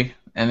equally,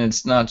 and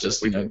it's not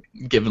just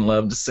giving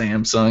love to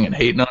Samsung and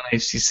hating on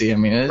HTC. I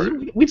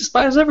mean, we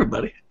despise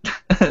everybody,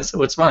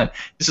 so it's fine.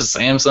 It's just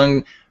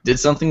Samsung did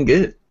something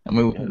good. I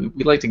mean,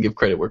 we like to give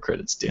credit where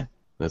credit's due.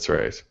 that's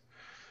right.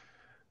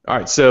 All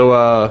right,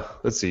 so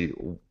let's see.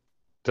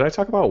 Did I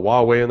talk about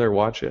Huawei and their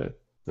watch yet?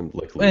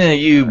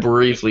 You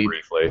briefly.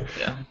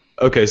 Yeah.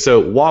 Okay,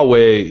 so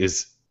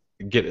Huawei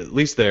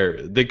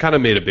they kind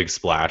of made a big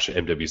splash at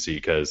MWC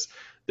because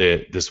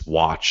this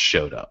watch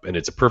showed up, and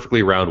it's a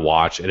perfectly round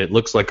watch, and it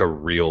looks like a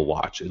real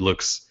watch. It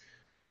looks,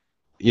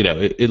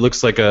 it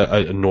looks like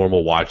a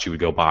normal watch you would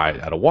go buy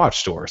at a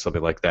watch store or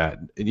something like that.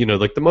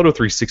 Like the Moto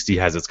 360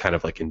 has its kind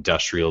of like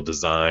industrial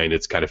design.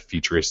 It's kind of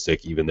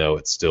futuristic, even though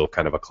it's still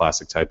kind of a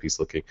classic timepiece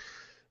looking.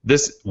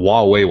 This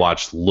Huawei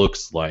watch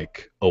looks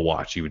like a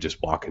watch you would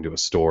just walk into a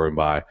store and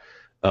buy.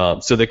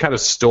 So they kind of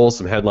stole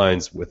some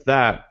headlines with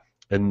that,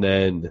 and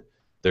then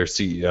their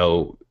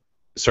CEO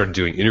started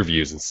doing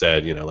interviews and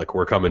said,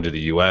 we're coming to the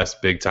U.S.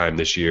 big time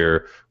this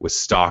year with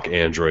stock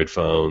Android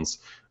phones,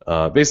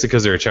 basically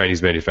because they're a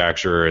Chinese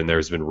manufacturer, and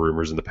there's been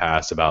rumors in the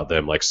past about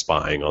them like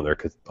spying on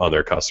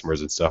their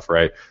customers and stuff,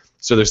 right?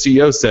 So their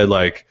CEO said,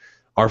 like,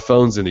 our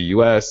phones in the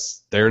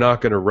U.S., they're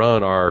not going to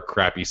run our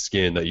crappy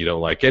skin that you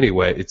don't like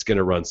anyway. It's going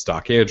to run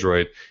stock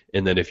Android,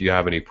 and then if you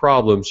have any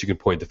problems, you can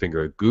point the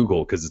finger at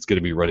Google because it's going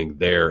to be running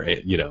their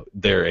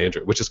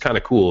Android, which is kind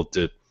of cool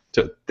to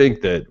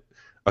think that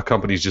a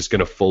company's just going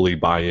to fully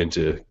buy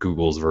into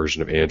Google's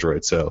version of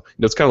Android. So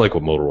it's kind of like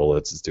what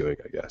Motorola is doing,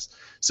 I guess.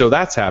 So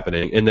that's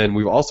happening, and then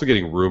we're also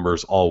getting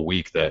rumors all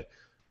week that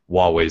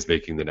Huawei's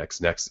making the next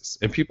Nexus,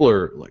 and people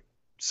are like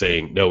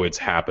saying, no, it's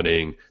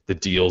happening, the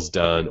deal's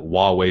done,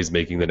 Huawei's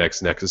making the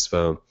next Nexus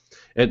phone.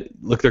 And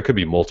look, there could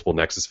be multiple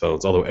Nexus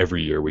phones, although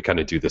every year we kind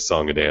of do this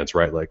song and dance,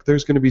 right? Like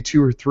there's going to be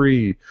 2 or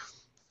 3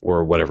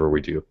 or whatever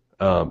we do.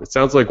 It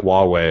sounds like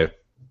Huawei,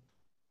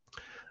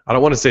 I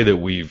don't want to say that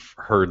we've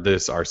heard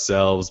this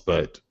ourselves,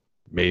 but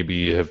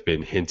maybe have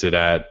been hinted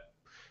at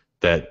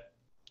that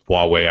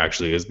Huawei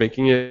actually is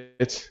making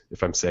it,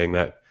 if I'm saying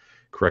that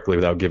correctly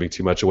without giving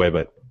too much away.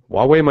 But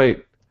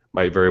Huawei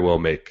might very well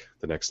make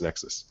the next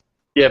Nexus.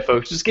 Yeah,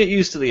 folks, just get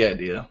used to the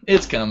idea.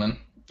 It's coming.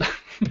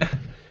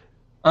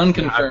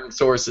 Unconfirmed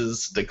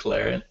sources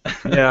declare it.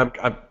 Yeah,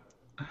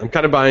 I'm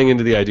kind of buying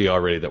into the idea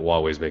already that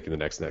Huawei's making the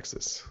next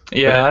Nexus.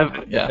 Yeah,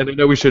 And I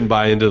know we shouldn't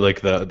buy into like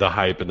the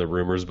hype and the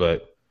rumors,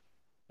 but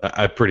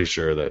I'm pretty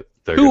sure that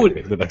they're going to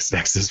make the next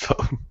Nexus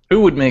phone.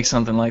 Who would make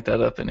something like that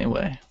up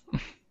anyway?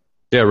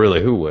 Yeah,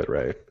 really, who would,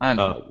 right? I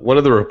know. One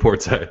of the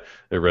reports I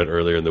read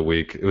earlier in the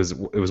week, it was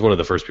one of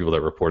the first people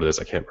that reported this.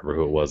 I can't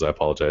remember who it was. I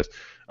apologize.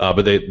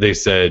 But they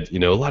said,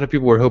 a lot of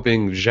people were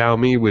hoping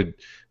Xiaomi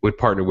would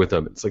partner with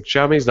them. It's like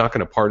Xiaomi's not going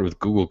to partner with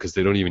Google because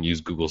they don't even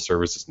use Google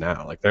services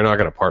now. Like they're not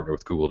going to partner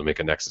with Google to make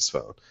a Nexus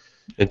phone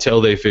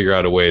until they figure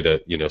out a way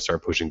to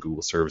start pushing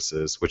Google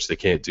services, which they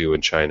can't do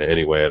in China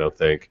anyway. I don't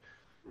think.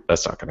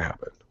 That's not going to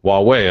happen.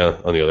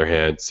 Huawei, on the other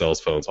hand, sells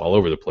phones all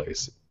over the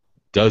place.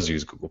 Does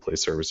use Google Play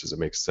services. It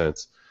makes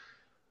sense.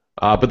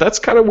 But that's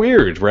kind of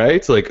weird, right?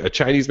 It's like a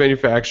Chinese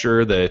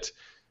manufacturer that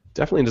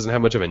definitely doesn't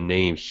have much of a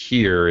name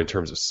here in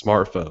terms of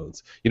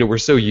smartphones. We're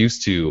so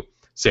used to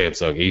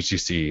Samsung,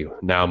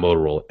 HTC, now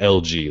Motorola,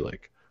 LG,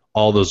 like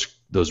all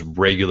those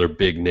regular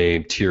big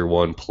name tier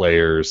 1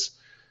 players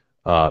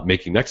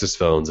making Nexus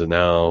phones, and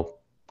now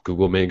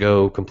Google may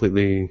go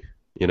completely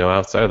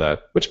outside of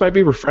that, which might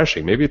be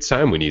refreshing. Maybe it's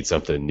time we need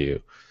something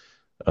new.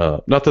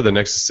 Not that the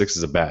Nexus 6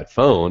 is a bad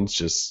phone. It's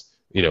just,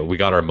 we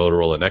got our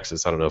Motorola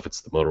Nexus. I don't know if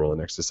it's the Motorola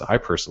Nexus I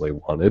personally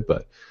wanted,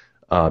 but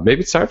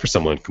maybe it's time for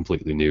someone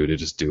completely new to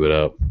just do it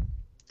up.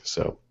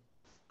 So,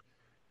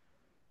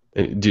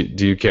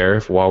 do you care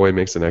if Huawei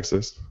makes a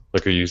Nexus?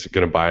 Like, are you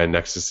going to buy a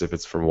Nexus if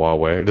it's from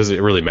Huawei? Or does it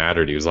really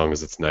matter to you as long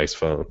as it's a nice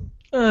phone?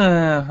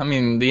 I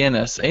mean, the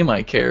NSA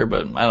might care,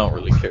 but I don't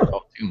really care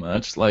all too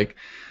much. Like,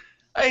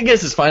 I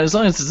guess it's fine as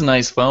long as it's a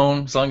nice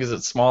phone, as long as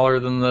it's smaller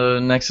than the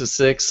Nexus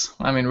 6.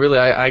 I mean, really,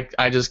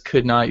 I just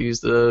could not use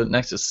the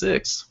Nexus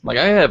 6. Like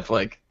I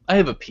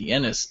have a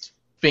pianist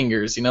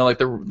fingers, you know, like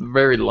they're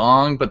very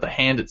long, but the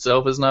hand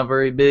itself is not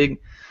very big.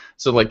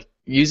 So like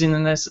using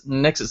the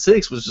Nexus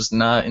 6 was just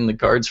not in the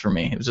cards for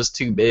me. It was just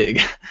too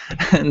big,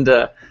 and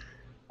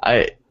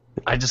I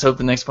just hope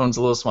the next phone's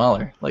a little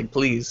smaller. Like,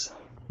 please.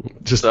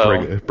 Just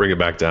bring it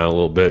back down a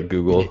little bit,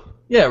 Google.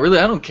 Yeah, really,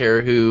 I don't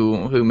care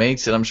who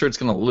makes it. I'm sure it's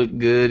gonna look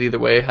good either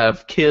way.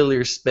 Have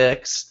killer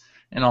specs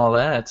and all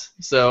that.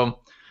 So,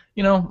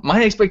 you know,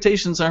 my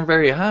expectations aren't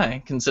very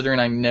high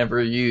considering I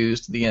never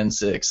used the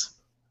N6.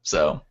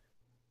 So.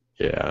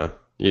 Yeah,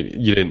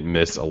 you didn't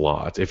miss a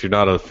lot. If you're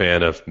not a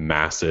fan of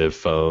massive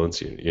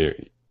phones, you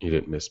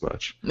didn't miss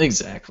much.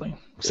 Exactly.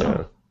 So,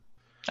 yeah.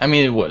 I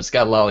mean, it's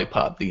got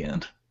lollipop at the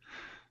end.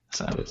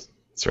 So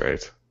that's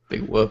right.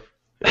 Big whoop.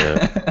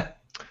 Yeah.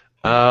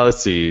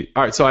 Let's see.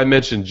 All right, so I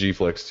mentioned G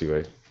Flix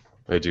 2.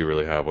 I do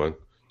really have one,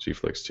 G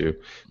Flix 2.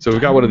 So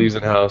we've got one of these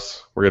in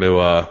house. We're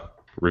gonna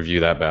review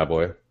that bad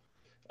boy.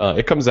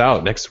 It comes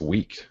out next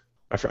week.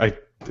 I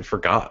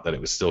forgot that it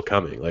was still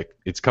coming. Like,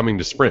 it's coming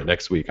to Sprint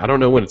next week. I don't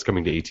know when it's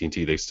coming to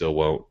AT&T. They still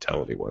won't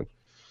tell anyone.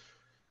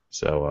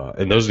 So,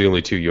 and those are the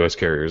only 2 U.S.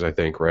 carriers, I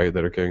think, right,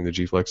 that are carrying the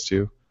G Flix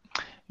 2.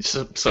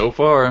 So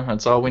far,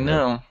 that's all we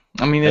know.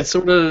 I mean, it's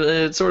sort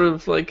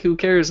of like, who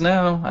cares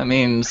now? I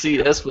mean,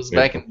 CS was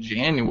back in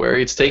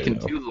January. It's taken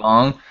too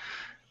long,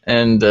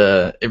 and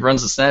it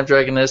runs the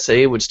Snapdragon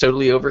SA, which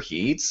totally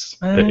overheats.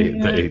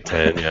 The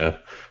 810,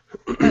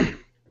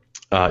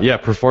 yeah. Yeah,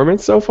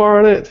 performance so far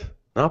on it,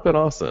 not been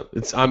awesome.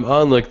 I'm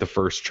on like the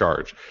first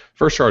charge.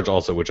 First charge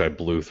also, which I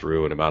blew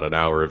through in about an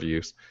hour of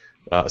use.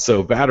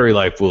 So battery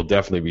life we'll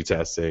definitely be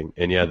testing.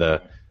 And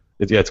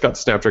it's got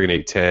Snapdragon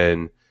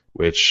 810,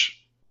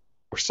 which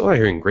we're still not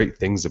hearing great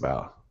things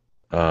about.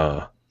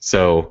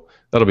 So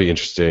that'll be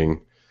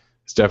interesting.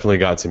 It's definitely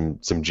got some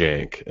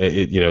jank.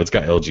 It's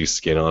got LG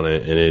skin on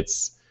it, and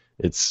it's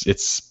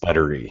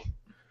sputtery,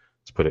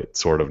 to put it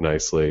sort of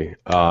nicely.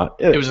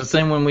 It was the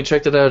same when we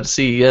checked it out at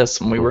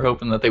CES, and we were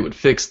hoping that they would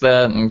fix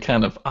that and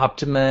kind of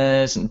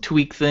optimize and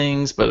tweak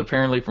things, but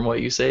apparently from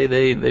what you say,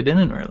 they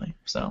didn't really.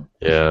 So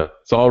yeah,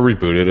 so I'll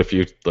reboot it a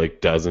few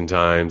dozen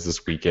times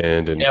this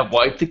weekend, and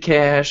wipe the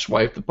cache,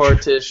 wipe the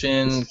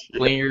partition,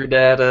 clean your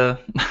data.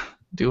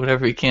 Do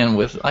whatever you can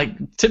with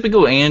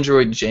typical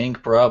Android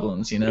jank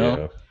problems, you know?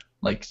 Yeah.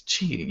 Like,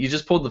 gee, you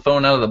just pulled the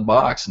phone out of the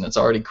box and it's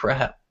already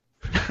crap.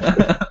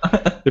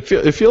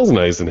 It feels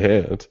nice in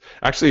hand.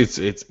 Actually,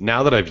 it's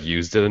now that I've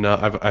used it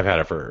enough. I've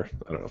had it for,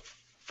 I don't know,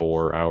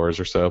 4 hours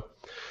or so.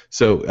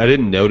 So I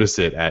didn't notice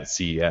it at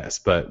CES,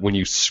 but when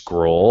you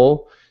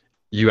scroll,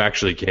 you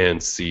actually can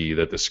see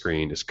that the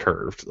screen is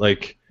curved.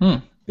 Like,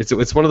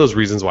 it's one of those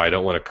reasons why I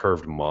don't want a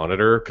curved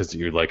monitor, because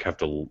you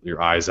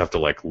your eyes have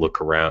to look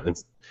around. And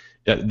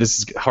this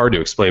is hard to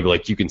explain,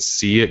 but you can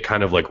see it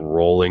kind of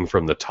rolling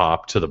from the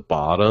top to the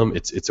bottom.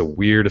 It's a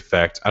weird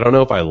effect. I don't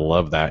know if I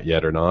love that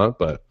yet or not,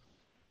 but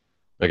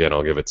again,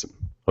 I'll give it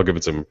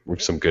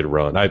some good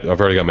run. I've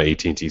already got my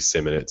AT&T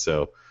SIM in it,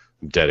 so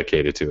I'm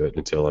dedicated to it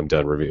until I'm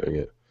done reviewing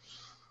it.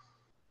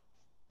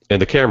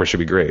 And the camera should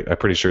be great. I'm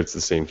pretty sure it's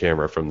the same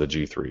camera from the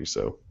G3.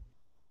 So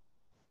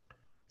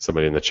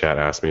somebody in the chat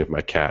asked me if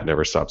my cat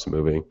never stops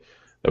moving.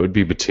 That would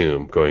be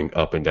Batum going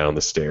up and down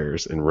the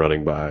stairs and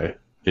running by.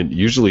 And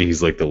usually he's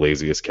the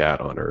laziest cat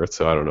on earth,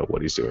 so I don't know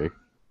what he's doing.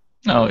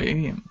 Oh,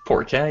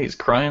 poor cat. He's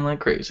crying like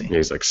crazy. Yeah,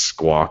 he's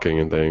squawking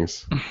and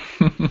things.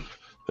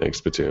 Thanks,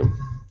 Batum.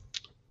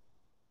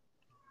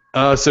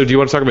 So do you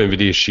want to talk about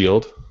NVIDIA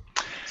Shield?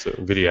 So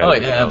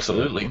NVIDIA. Yeah,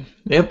 absolutely.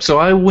 Yep. So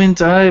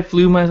I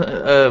flew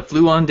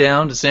on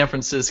down to San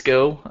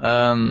Francisco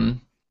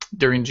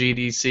during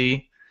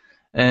GDC,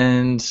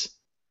 and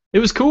it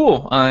was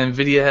cool.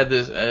 NVIDIA had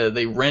this.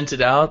 They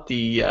rented out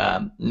the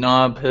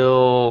Nob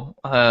Hill.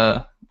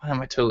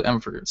 I'm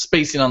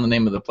spacing on the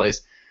name of the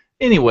place.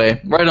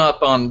 Anyway, right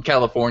up on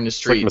California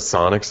Street. It's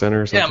Masonic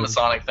Center or something? Yeah,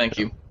 Masonic. Thank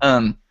you.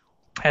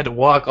 Had to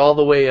walk all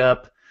the way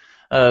up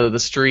the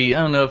street.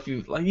 I don't know if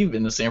you've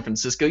been to San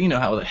Francisco. You know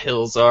how the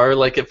hills are.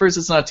 At first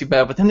it's not too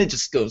bad, but then it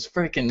just goes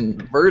freaking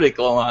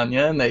vertical on you.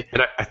 And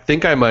I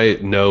think I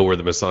might know where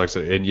the Masonic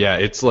Center. And yeah,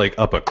 it's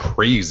up a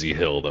crazy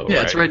hill though. Yeah,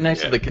 right? It's right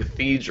next to the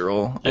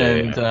cathedral,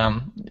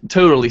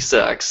 totally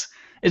sucks.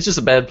 It's just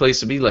a bad place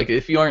to be.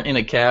 If you aren't in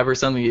a cab or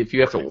something, if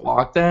you have to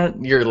walk that,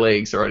 your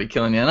legs are already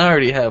killing you. And I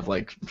already have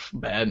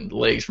bad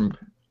legs from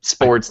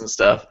sports and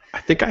stuff.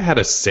 I think I had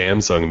a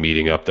Samsung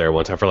meeting up there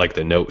one time for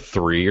the Note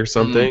 3 or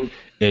something.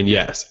 And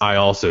yes, I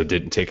also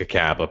didn't take a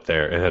cab up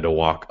there and had to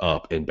walk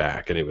up and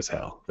back, and it was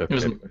hell. Okay,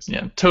 it was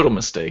total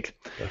mistake.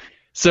 Yeah.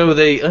 So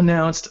they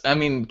announced,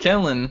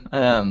 Kellen,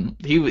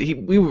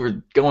 we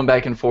were going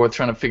back and forth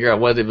trying to figure out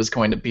what it was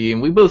going to be,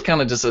 and we both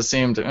kind of just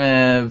assumed,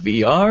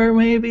 VR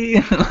maybe?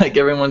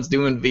 Everyone's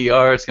doing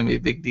VR, it's going to be a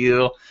big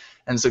deal.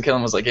 And so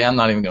Kellen was like, yeah, I'm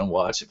not even going to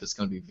watch if it's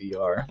going to be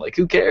VR.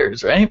 Who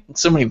cares, right?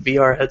 So many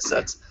VR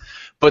headsets.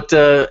 But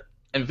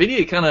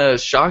NVIDIA kind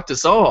of shocked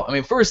us all.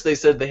 First they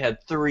said they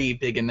had 3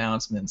 big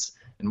announcements,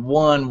 and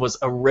one was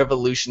a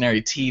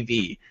revolutionary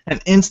TV.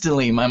 And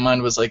instantly my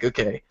mind was like,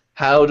 okay,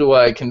 how do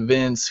I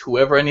convince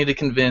whoever I need to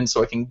convince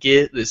so I can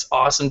get this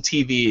awesome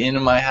TV into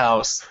my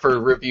house for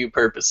review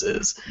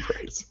purposes?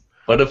 Right.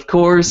 But of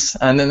course,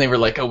 and then they were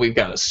like, oh, we've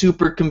got a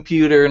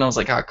supercomputer, and I was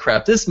like, oh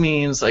crap, this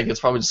means like it's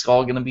probably just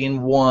all gonna be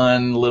in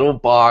one little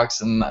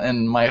box,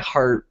 and my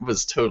heart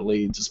was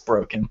totally just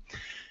broken.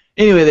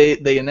 Anyway,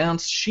 they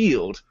announced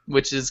Shield,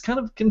 which is kind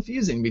of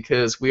confusing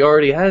because we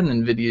already had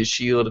an NVIDIA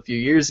Shield a few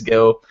years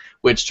ago,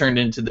 which turned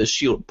into the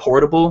Shield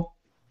Portable,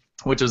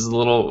 which is a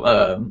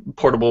little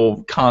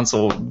portable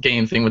console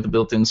game thing with a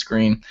built-in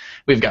screen.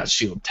 We've got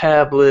Shield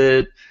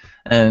Tablet,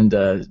 and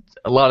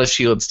a lot of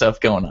Shield stuff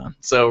going on.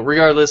 So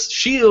regardless,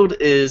 Shield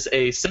is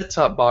a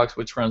set-top box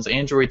which runs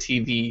Android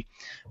TV,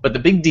 but the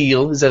big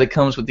deal is that it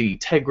comes with the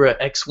Tegra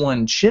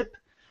X1 chip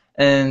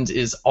and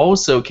is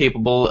also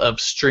capable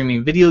of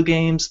streaming video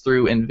games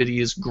through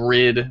NVIDIA's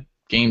Grid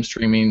game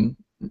streaming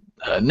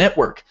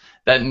network.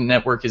 That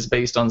network is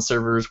based on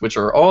servers which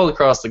are all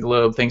across the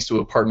globe thanks to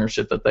a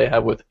partnership that they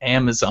have with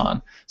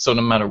Amazon. So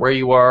no matter where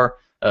you are,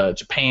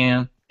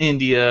 Japan,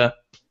 India,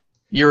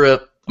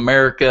 Europe,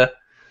 America,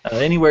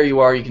 anywhere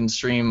you are, you can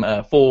stream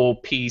full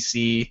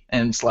PC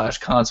and /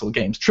 console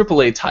games,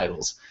 AAA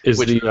titles. Is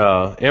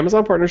the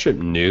Amazon partnership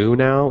new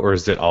now, or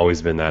has it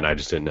always been that and I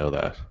just didn't know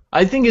that?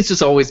 I think it's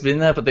just always been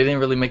that, but they didn't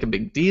really make a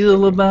big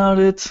deal about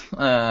it.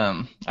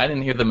 I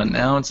didn't hear them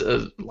announce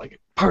like a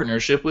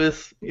partnership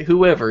with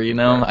whoever, you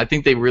know. Right. I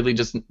think they really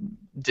just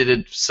did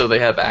it so they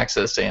have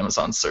access to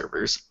Amazon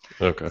servers.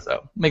 Okay.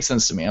 So makes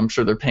sense to me. I'm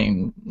sure they're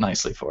paying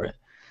nicely for it.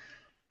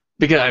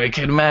 Because I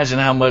can imagine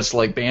how much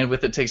like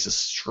bandwidth it takes to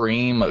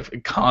stream a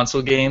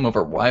console game over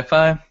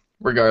Wi-Fi.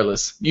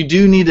 Regardless, you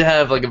do need to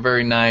have like a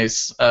very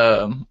nice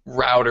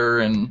router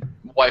and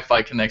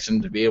Wi-Fi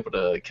connection to be able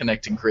to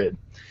connect to Grid.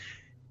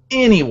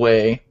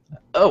 Anyway,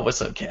 oh,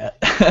 what's up, Kat?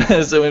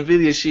 So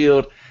NVIDIA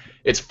Shield,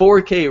 it's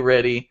 4K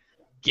ready,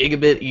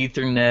 gigabit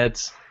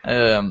Ethernet.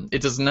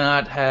 It does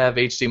not have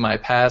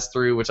HDMI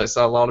pass-through, which I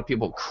saw a lot of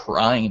people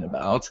crying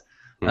about.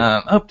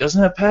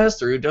 Doesn't have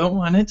pass-through, don't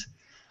want it.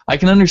 I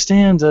can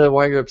understand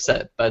why you're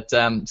upset, but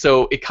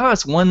so it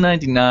costs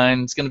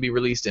 $199. It's going to be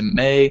released in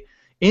May.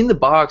 In the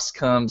box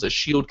comes a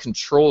Shield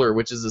controller,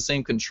 which is the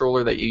same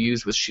controller that you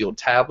use with Shield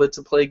Tablet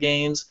to play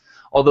games.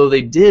 Although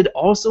they did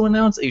also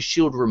announce a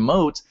Shield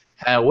remote.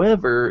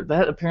 However,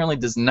 that apparently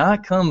does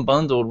not come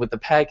bundled with the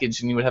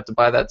package, and you would have to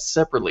buy that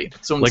separately.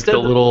 So like the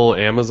little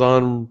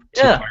Amazon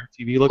Fire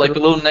TV look, like the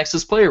little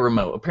Nexus player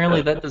remote.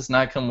 Apparently, that does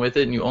not come with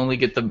it, and you only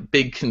get the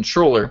big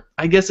controller.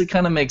 I guess it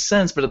kind of makes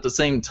sense, but at the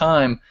same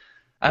time,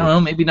 I don't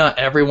know. Maybe not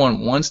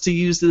everyone wants to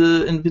use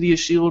the NVIDIA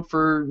Shield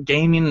for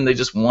gaming, and they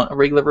just want a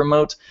regular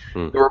remote.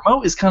 The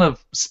remote is kind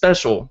of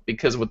special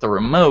because with the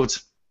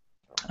remote,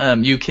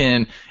 you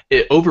can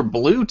over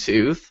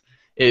Bluetooth.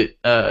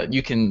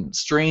 You can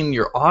stream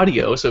your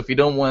audio, so if you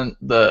don't want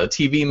the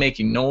TV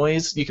making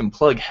noise, you can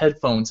plug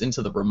headphones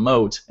into the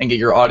remote and get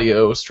your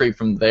audio straight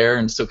from there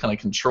and still kind of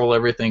control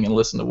everything and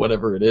listen to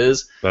whatever it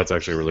is. That's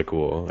actually really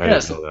cool. I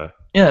didn't know that.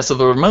 Yeah, so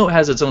the remote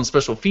has its own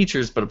special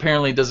features, but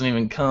apparently it doesn't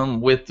even come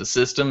with the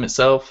system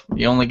itself.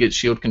 You only get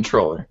Shield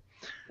controller.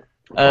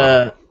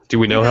 Do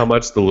we know how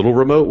much the little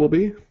remote will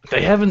be?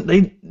 They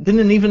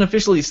didn't even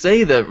officially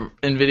say that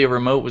NVIDIA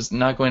remote was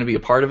not going to be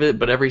a part of it,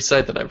 but every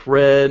site that I've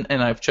read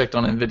and I've checked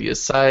on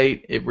NVIDIA's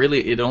site,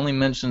 it only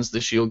mentions the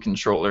Shield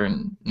controller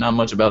and not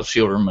much about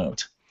Shield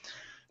remote.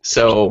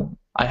 So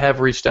I have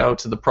reached out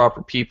to the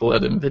proper people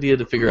at NVIDIA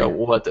to figure out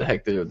what the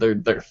heck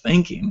they're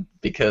thinking,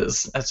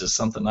 because that's just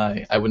something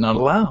I would not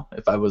allow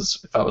if I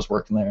was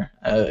working there.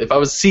 If I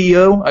was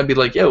CEO, I'd be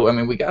like, yo, I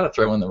mean, we got to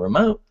throw in the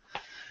remote.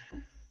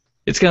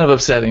 It's kind of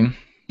upsetting.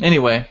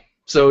 Anyway,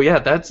 so yeah,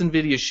 that's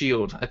NVIDIA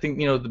Shield. I think,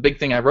 the big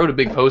thing, I wrote a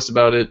big post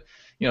about it,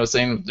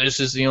 saying this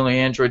is the only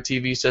Android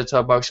TV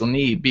set-top box you'll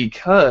need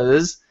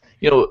because,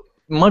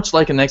 much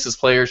like a Nexus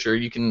player, sure,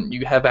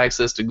 you have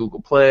access to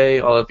Google Play,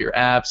 all of your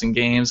apps and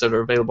games that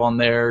are available on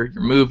there,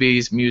 your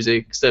movies,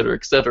 music, etc.,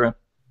 etc.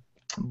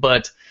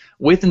 But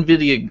with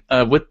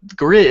NVIDIA, with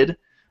Grid,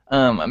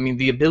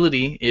 the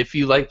ability, if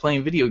you like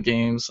playing video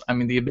games,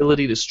 the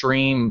ability to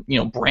stream,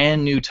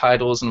 brand new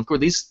titles, and of course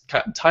these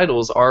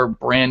titles are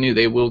brand new.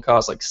 They will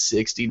cost like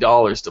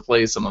 $60 to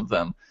play some of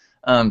them,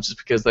 just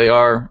because they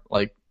are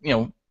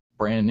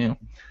brand new.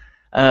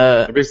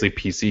 They're basically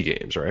PC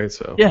games, right?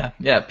 So yeah,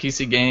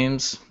 PC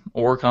games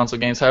or console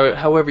games,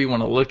 however you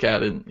want to look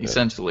at it,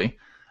 essentially.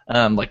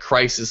 Like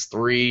Crysis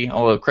 3,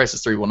 although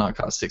Crysis 3 will not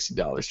cost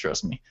 $60,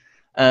 trust me.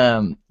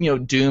 Doom,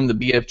 the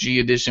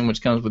BFG edition,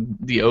 which comes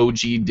with the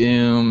OG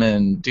Doom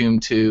and Doom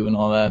 2 and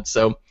all that.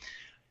 So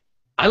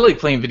I like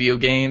playing video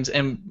games,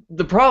 and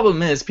the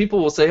problem is people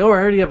will say, oh, I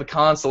already have a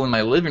console in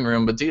my living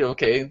room, but dude,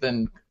 okay,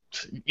 then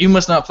you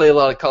must not play a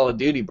lot of Call of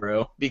Duty,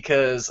 bro,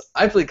 because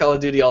I play Call of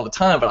Duty all the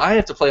time, but I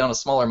have to play on a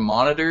smaller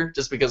monitor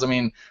just because,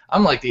 I'm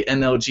like the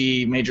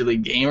NLG Major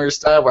League Gamer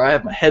style where I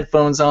have my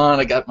headphones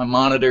on, I got my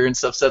monitor and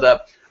stuff set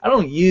up. I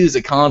don't use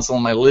a console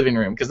in my living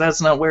room because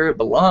that's not where it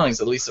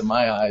belongs, at least in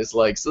my eyes.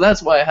 So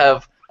that's why I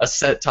have a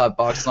set-top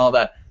box and all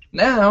that.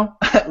 Now,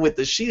 with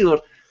the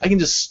Shield, I can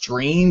just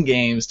stream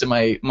games to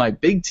my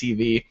big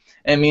TV,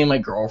 and me and my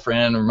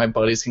girlfriend or my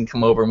buddies can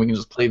come over and we can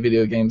just play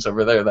video games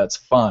over there. That's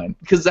fine,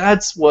 because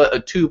that's what a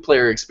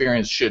two-player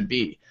experience should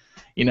be.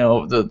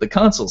 the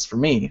consoles for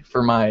me,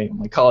 for my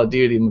Call of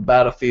Duty, my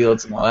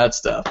Battlefields, and all that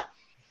stuff.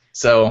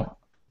 So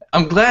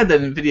I'm glad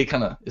that NVIDIA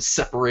kind of is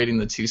separating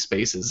the two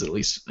spaces, at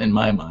least in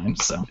my mind.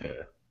 So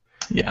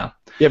yeah.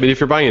 Yeah, but if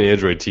you're buying an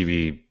Android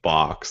TV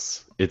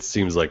box, it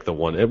seems like the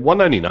one at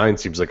 $199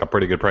 seems like a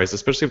pretty good price,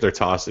 especially if they're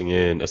tossing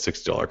in a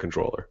 $60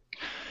 controller.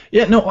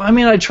 Yeah, no, I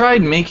mean, I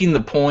tried making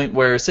the point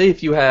where, say,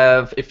 if you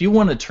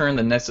want to turn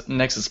the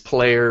Nexus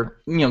player,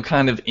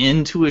 kind of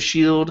into a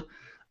Shield,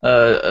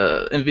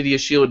 NVIDIA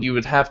Shield, you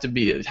would have to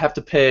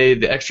pay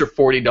the extra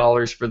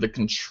 $40 for the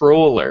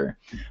controller.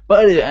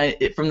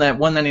 But from that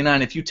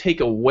 $199, if you take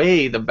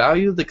away the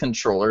value of the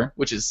controller,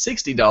 which is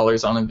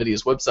 $60 on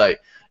NVIDIA's website,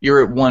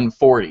 you're at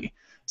 $140.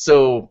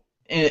 So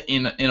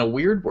in a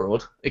weird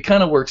world, it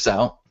kind of works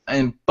out.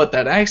 But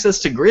that access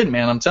to grid,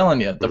 man, I'm telling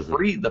you,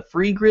 the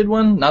free grid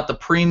one, not the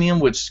premium,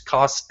 which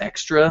costs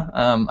extra.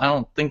 I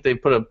don't think they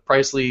put a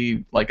price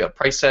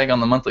tag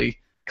on the monthly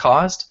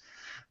cost,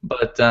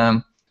 but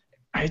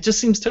it just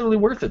seems totally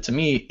worth it to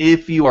me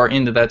if you are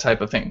into that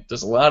type of thing.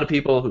 There's a lot of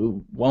people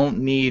who won't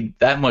need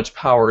that much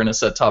power in a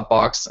set-top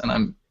box, and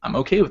I'm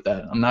okay with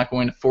that. I'm not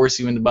going to force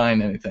you into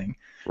buying anything.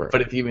 Right.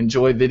 But if you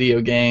enjoy video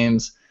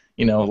games,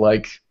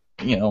 like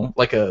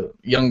a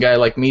young guy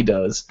like me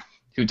does,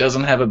 who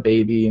doesn't have a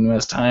baby and who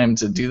has time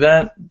to do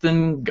that,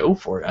 then go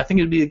for it. I think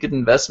it would be a good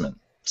investment.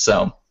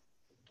 So,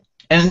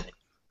 and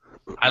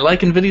I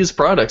like NVIDIA's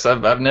products.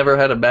 I've never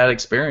had a bad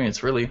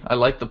experience, really. I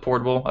like the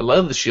portable. I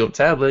love the Shield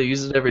tablet. I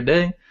use it every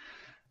day.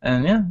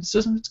 And yeah,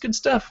 it's good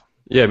stuff.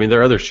 Yeah, I mean,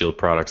 their other Shield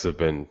products have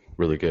been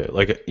really good.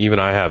 Like, even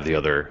I have the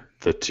other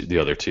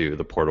two,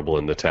 the portable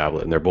and the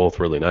tablet, and they're both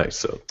really nice.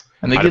 So,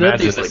 and they I'd get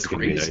imagine updates this like is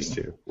gonna be crazy. nice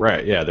too.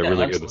 Right? Yeah, they're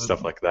really good with absolutely.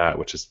 stuff like that,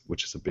 which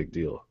is a big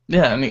deal.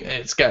 Yeah, I mean,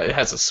 it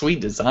has a sweet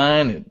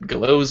design. It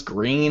glows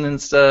green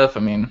and stuff. I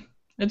mean,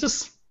 it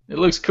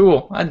looks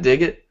cool. I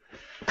dig it.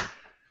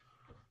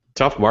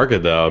 Tough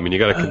market though. I mean, you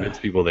got to convince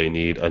people they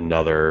need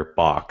another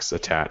box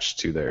attached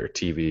to their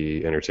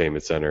TV,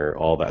 entertainment center,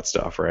 all that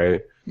stuff,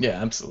 right? Yeah,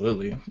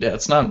 absolutely. Yeah,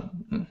 it's not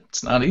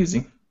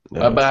easy.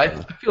 No, But I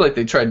feel like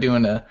they tried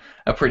doing a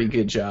pretty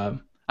good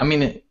job. I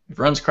mean, it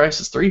runs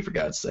Crysis 3 for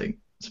God's sake.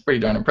 It's pretty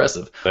darn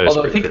impressive. That is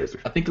Although pretty crazy.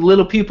 I think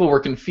little people were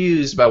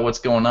confused about what's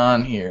going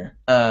on here.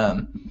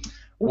 I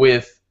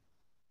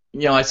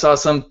saw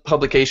some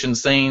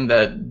publications saying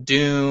that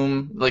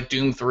Doom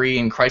 3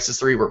 and Crysis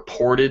 3 were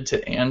ported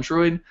to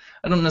Android.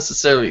 I don't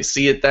necessarily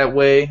see it that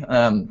way.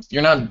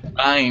 You're not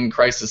buying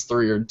Crysis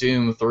 3 or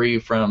Doom 3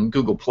 from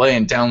Google Play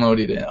and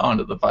downloading it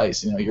onto the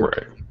device. You're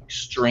Right.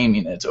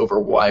 streaming it over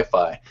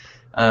Wi-Fi.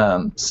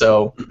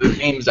 So the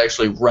game is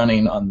actually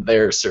running on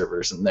their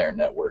servers and their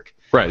network.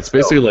 Right. It's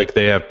basically like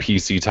they have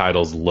PC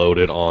titles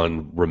loaded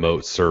on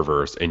remote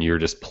servers, and you're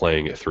just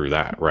playing it through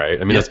that,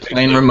 right? I mean, That's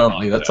playing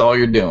remotely. That's all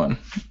you're doing.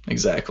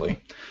 Exactly.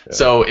 Yeah.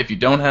 So if you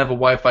don't have a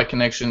Wi-Fi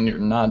connection, you're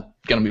not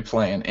going to be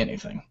playing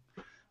anything.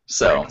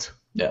 So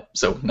yeah.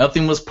 So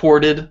nothing was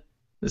ported.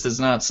 This is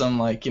not some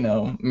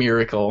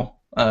miracle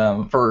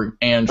for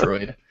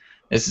Android.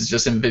 This is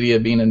just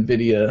NVIDIA being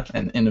NVIDIA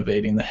and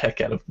innovating the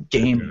heck out of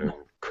gaming.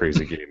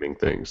 Crazy gaming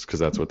things, because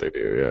that's what they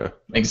do. Yeah.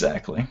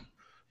 Exactly.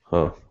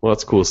 Huh. Well,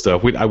 that's cool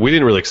stuff. We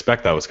didn't really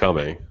expect that was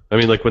coming. I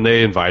mean, like when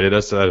they invited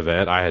us to that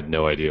event, I had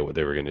no idea what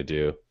they were going to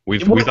do. We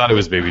thought it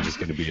was maybe just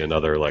going to be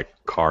another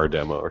car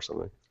demo or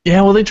something.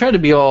 Yeah, well, they tried to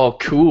be all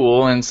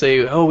cool and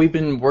say, "Oh, we've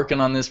been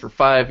working on this for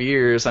 5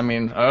 years." I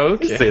mean,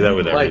 okay. You say that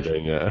with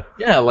everything, yeah.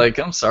 Yeah,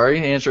 I'm sorry,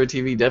 Android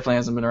TV definitely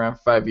hasn't been around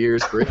for 5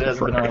 years. Grid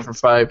hasn't been around for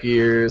 5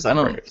 years.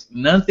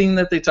 Nothing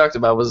that they talked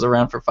about was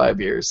around for 5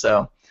 years.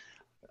 So.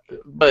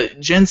 But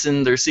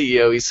Jensen, their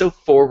CEO, he's so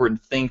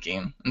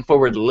forward-thinking and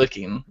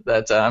forward-looking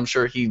that I'm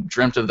sure he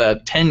dreamt of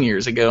that 10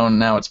 years ago, and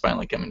now it's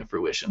finally coming to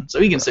fruition. So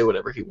he can say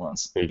whatever he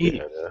wants.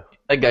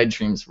 That guy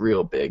dreams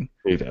real big.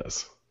 He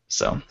does.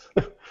 So,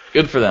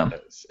 good for them.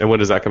 And when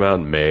does that come out?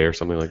 In May or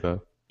something like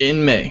that?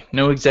 In May.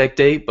 No exact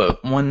date, but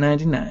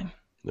 $199.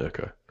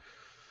 Okay.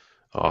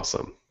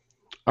 Awesome.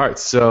 All right,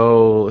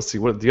 so let's see.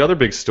 What the other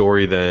big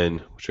story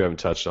then, which we haven't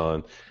touched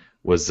on,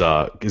 is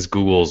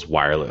Google's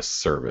wireless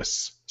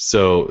service.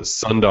 So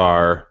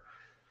Sundar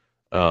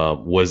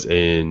was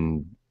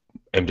in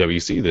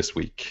MWC this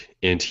week,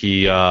 and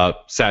he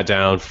sat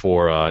down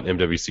for an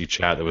MWC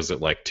chat that was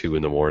at 2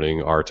 in the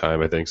morning our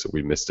time, I think, so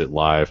we missed it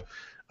live.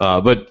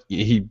 But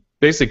he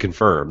basically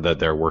confirmed that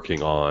they're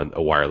working on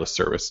a wireless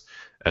service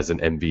as an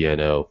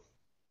MVNO.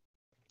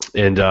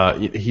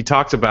 And he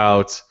talked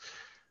about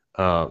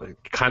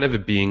kind of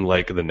it being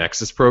like the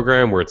Nexus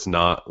program, where it's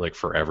not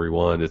for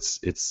everyone. It's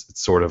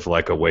sort of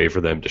like a way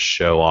for them to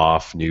show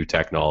off new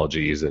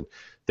technologies and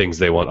things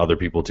they want other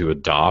people to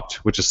adopt,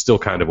 which is still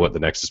kind of what the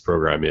Nexus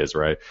program is,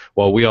 right?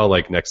 While we all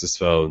like Nexus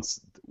phones,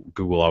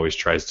 Google always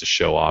tries to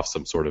show off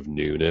some sort of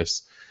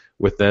newness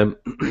with them.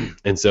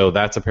 And so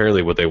that's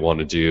apparently what they want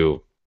to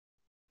do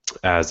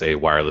as a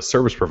wireless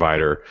service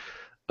provider.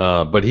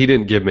 But he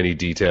didn't give many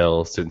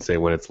details, didn't say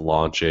when it's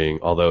launching,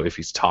 although if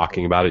he's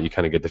talking about it, you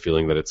kind of get the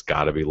feeling that it's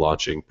got to be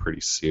launching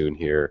pretty soon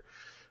here.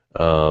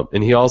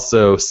 And he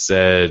also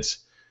said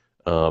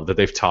that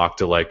they've talked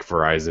to like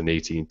Verizon,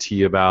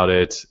 AT&T about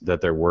it,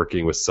 that they're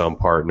working with some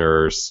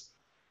partners.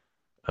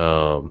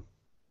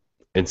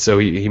 And so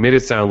he made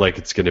it sound like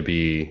it's going to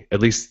be, at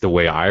least the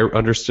way I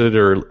understood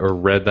or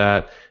read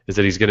that, is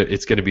that it's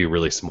going to be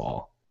really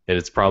small, and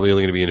it's probably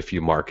only going to be in a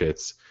few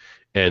markets.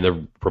 And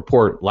the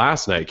report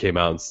last night came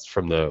out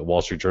from the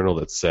Wall Street Journal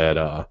that said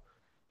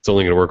it's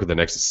only going to work with the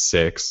Nexus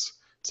 6,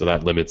 so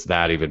that limits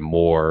that even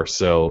more.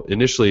 So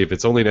initially, if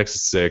it's only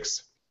Nexus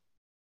 6,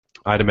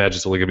 I'd imagine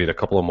it's only going to be in a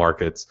couple of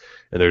markets,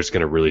 and they're just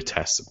going to really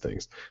test some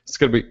things. It's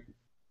going to be,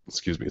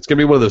 excuse me, it's going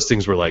to be one of those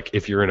things where, like,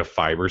 if you're in a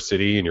fiber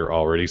city and you're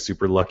already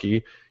super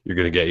lucky, you're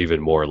going to get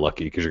even more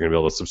lucky because you're going to be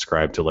able to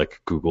subscribe to,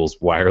 like, Google's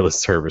wireless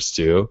service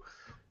too.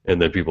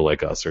 And then people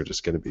like us are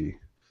just going to be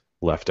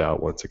left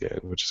out once again,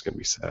 which is going to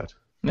be sad.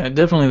 Yeah,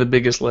 definitely the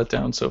biggest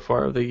letdown so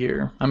far of the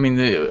year. I mean,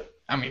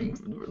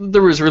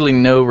 there was really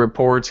no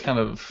reports kind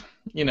of,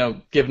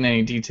 giving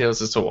any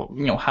details as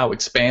to, how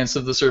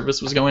expansive the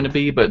service was going to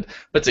be, but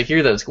to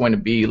hear that it's going to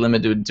be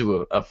limited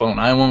to a phone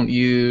I won't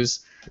use,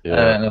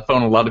 and a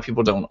phone a lot of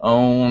people don't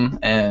own,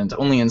 and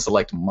only in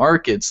select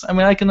markets. I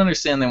mean, I can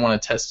understand they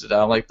want to test it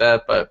out like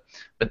that, but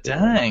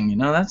dang,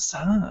 that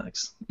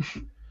sucks.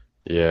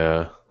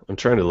 Yeah. I'm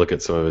trying to look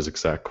at some of his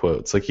exact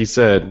quotes. Like he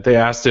said, they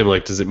asked him,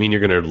 like, does it mean you're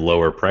going to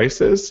lower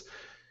prices?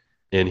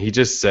 And he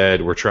just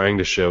said, we're trying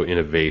to show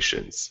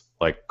innovations,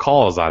 like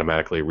calls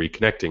automatically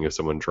reconnecting if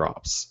someone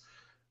drops.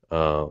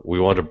 We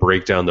want to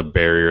break down the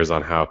barriers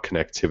on how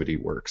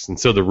connectivity works. And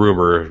so the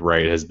rumor,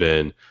 right, has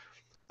been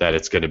that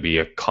it's going to be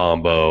a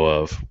combo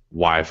of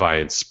Wi-Fi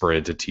and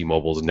Sprint to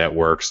T-Mobile's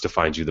networks to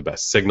find you the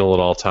best signal at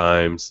all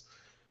times,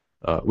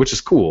 which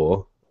is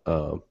cool.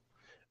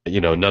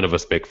 None of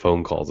us make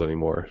phone calls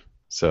anymore.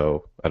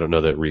 So I don't know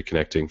that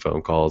reconnecting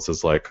phone calls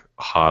is like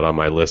hot on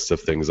my list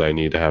of things I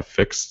need to have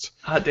fixed.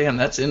 Ah, damn,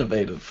 that's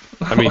innovative.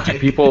 I mean, do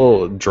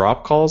people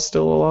drop calls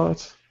still a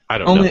lot? I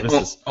don't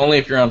know. Only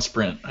if you're on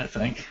Sprint, I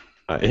think.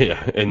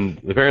 Yeah, and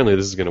apparently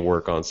this is going to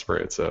work on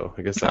Sprint, so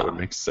I guess that would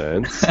make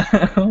sense.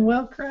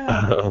 Well,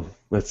 crap.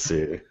 Let's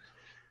see.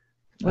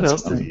 What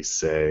else did he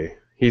say?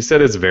 He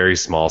said it's very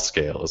small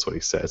scale is what he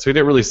said. So he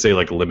didn't really say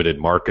like limited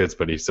markets,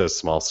 but he says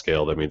small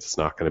scale. That means it's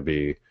not going to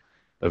be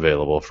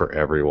available for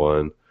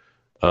everyone.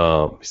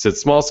 He said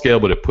small scale,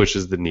 but it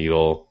pushes the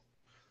needle.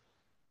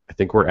 I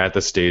think we're at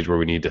the stage where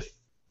we need to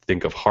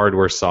think of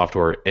hardware,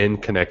 software,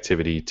 and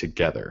connectivity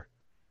together,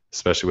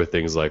 especially with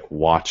things like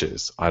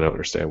watches. I don't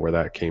understand where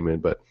that came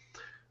in, but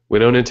we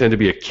don't intend to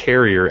be a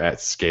carrier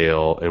at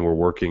scale, and we're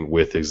working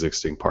with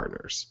existing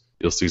partners.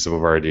 You'll see some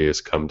of our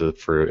ideas come to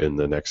fruit in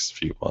the next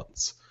few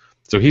months.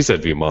 So he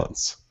said few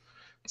months.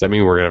 Does that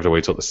mean we're going to have to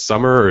wait till the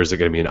summer, or is it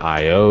going to be an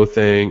I.O.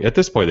 thing? At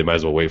this point, they might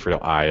as well wait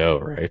for I.O.,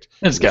 right?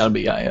 It's got to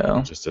be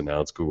I.O. Just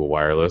announce Google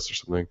Wireless or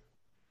something.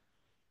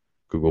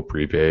 Google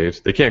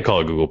Prepaid. They can't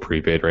call it Google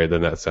Prepaid, right?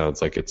 Then that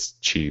sounds like it's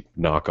cheap,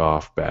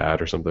 knockoff,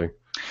 bad or something.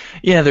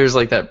 Yeah, there's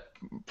like that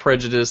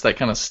prejudice, that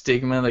kind of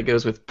stigma that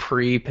goes with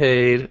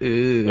prepaid.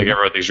 Ooh. Like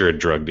everyone thinks you're a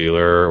drug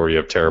dealer or you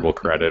have terrible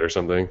credit or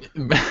something.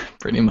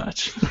 Pretty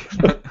much.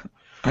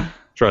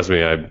 Trust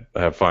me, I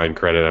have fine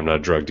credit. I'm not a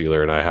drug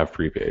dealer, and I have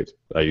prepaid.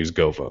 I use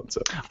GoPhone.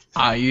 So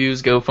I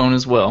use GoPhone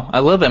as well. I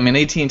love it. I mean,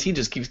 AT&T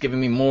just keeps giving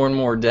me more and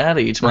more data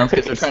each month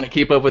because they're trying to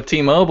keep up with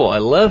T-Mobile. I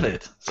love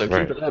it. So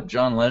keep it up,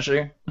 John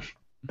Leisure.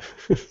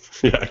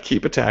 Yeah,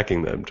 keep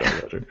attacking them, John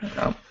Leisure.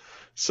 Yeah.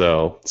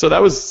 So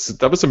that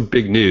was some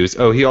big news.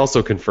 Oh, he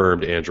also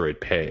confirmed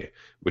Android Pay,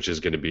 which is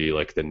going to be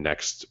like the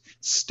next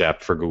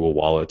step for Google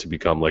Wallet to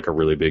become like a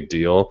really big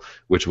deal,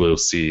 which we'll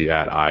see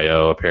at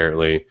I/O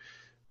apparently.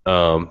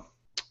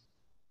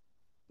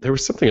 There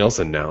was something else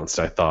announced,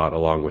 I thought,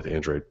 along with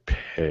Android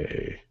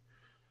Pay.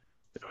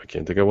 I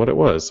can't think of what it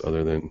was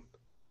other than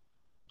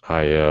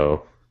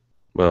I/O.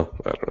 Well,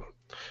 I don't know.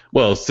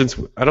 Well, since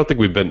I don't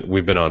think we've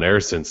been on air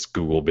since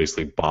Google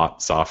basically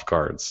bought soft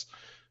cards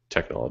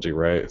technology,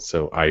 right?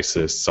 So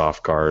ISIS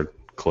soft card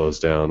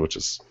closed down, which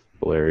is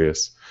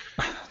hilarious.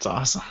 It's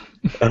awesome.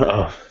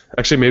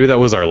 Actually, maybe that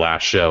was our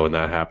last show when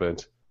that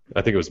happened.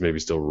 I think it was maybe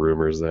still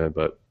rumors then,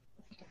 but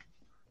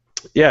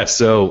yeah.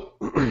 So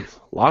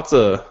lots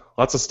of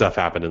stuff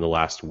happened in the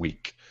last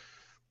week,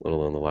 let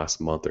alone the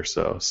last month or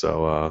so.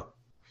 So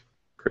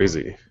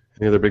crazy.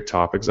 Any other big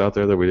topics out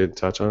there that we didn't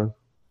touch on?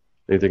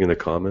 Anything in the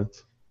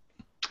comments?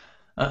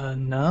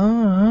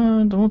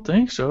 No, I don't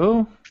think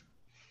so.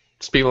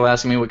 Just people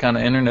asking me what kind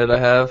of internet I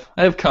have.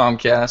 I have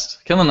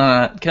Comcast.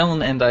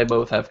 Kellen and I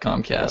both have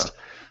Comcast. Yeah.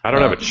 I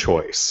don't have a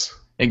choice.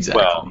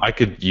 Exactly. Well, I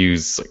could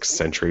use like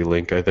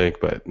CenturyLink, I think,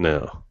 but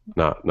no,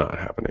 not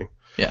happening.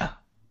 Yeah,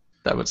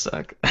 that would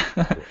suck.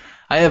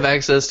 I have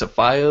access to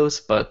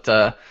FiOS,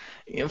 but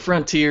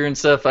Frontier and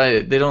stuff,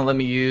 they don't let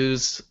me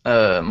use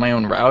my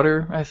own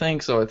router, I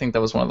think. So I think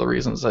that was one of the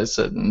reasons I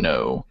said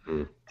no,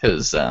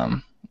 because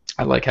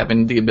I like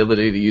having the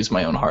ability to use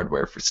my own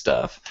hardware for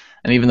stuff.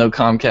 And even though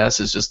Comcast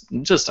is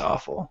just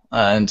awful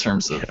in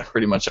terms of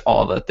pretty much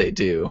all that they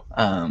do,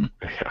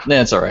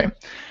 it's all right.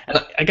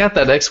 And I got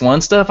that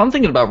X1 stuff. I'm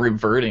thinking about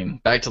reverting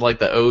back to like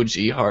the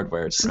OG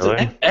hardware.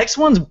 Really?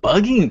 X1's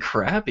buggy and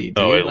crappy, dude.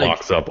 Oh, it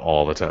locks up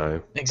all the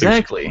time.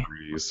 Exactly.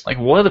 Like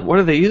what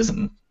are they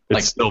using? It's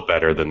like still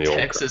better than the old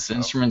Texas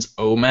Instruments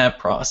OMAP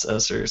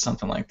processor or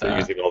something like that. They're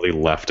using all the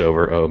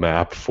leftover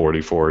OMAP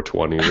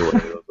 4420s or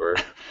whatever those were.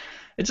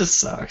 It just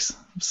sucks.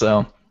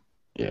 So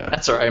yeah,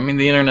 that's all right. I mean,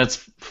 the internet's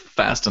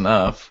fast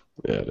enough.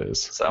 Yeah, it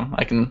is. So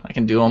I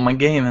can do all my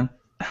gaming.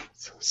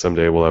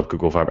 Someday we'll have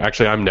Google Fiber.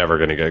 Actually, I'm never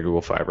gonna get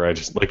Google Fiber. I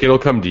just it'll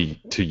come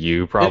to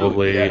you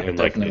probably in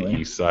like the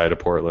east side of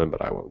Portland,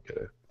 but I won't get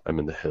it. I'm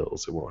in the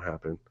hills. It won't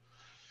happen.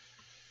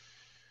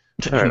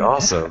 All right,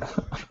 awesome.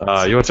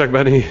 You want to talk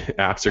about any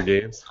apps or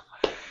games?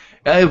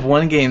 I have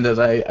one game that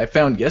I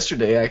found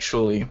yesterday,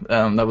 actually,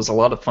 that was a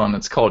lot of fun.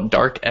 It's called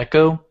Dark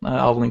Echo.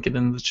 I'll link it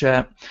in the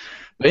chat.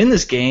 But in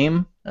this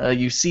game,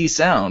 you see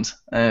sound.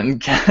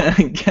 And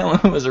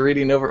Kellen was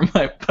reading over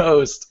my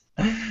post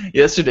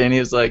yesterday, and he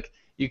was like,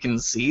 you can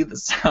see the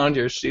sound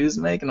your shoes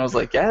make? And I was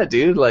like, yeah,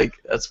 dude, like,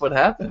 that's what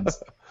happens.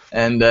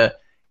 And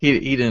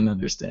he didn't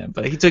understand,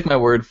 but he took my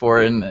word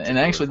for it, and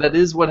actually that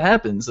is what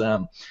happens.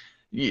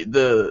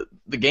 The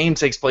game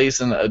takes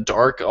place in a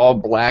dark,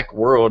 all-black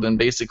world, and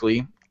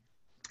basically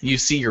you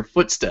see your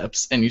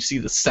footsteps and you see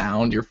the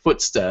sound your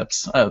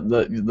footsteps,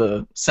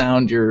 the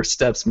sound your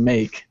steps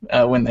make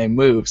when they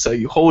move. So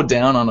you hold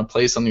down on a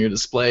place on your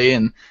display,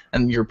 and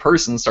your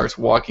person starts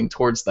walking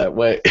towards that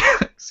way.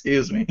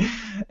 Excuse me.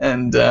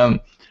 And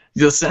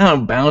the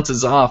sound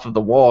bounces off of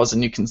the walls,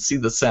 and you can see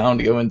the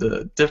sound go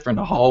into different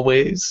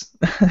hallways,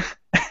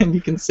 and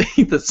you can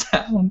see the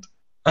sound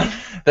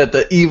that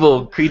the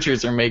evil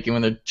creatures are making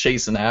when they're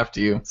chasing after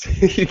you.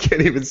 You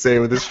can't even say it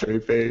with a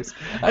straight face.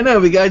 I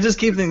know, but I just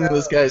keep thinking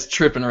this guy's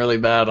tripping really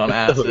bad on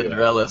acid or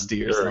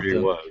LSD or something. He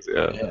was,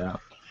 yeah.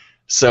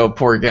 So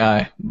poor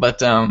guy.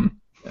 But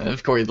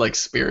of course, like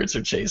spirits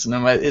are chasing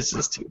him. It's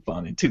just too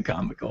funny, too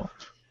comical.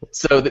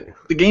 So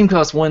the game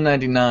costs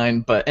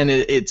 $1.99, and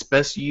it's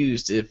best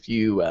used if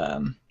you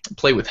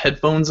play with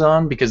headphones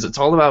on, because it's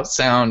all about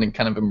sound and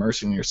kind of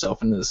immersing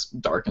yourself in this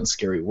dark and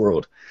scary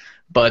world.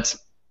 But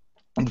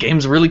the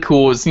game's really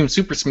cool. It seems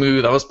super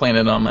smooth. I was playing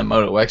it on my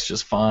Moto X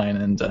just fine,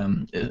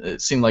 and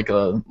it seemed like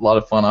a lot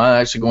of fun.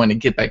 I'm actually going to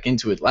get back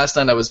into it. Last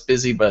night I was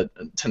busy, but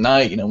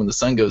tonight, when the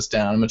sun goes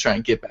down, I'm going to try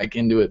and get back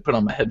into it, put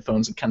on my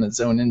headphones, and kind of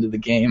zone into the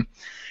game,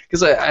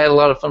 because I had a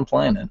lot of fun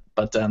playing it.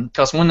 But it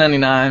costs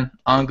 $1.99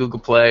 on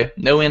Google Play.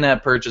 No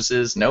in-app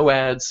purchases, no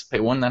ads. Pay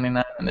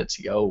 $1.99, and it's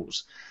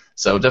yours.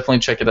 So definitely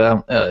check it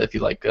out if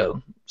you like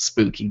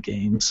spooky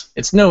games.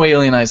 It's no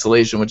Alien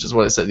Isolation, which is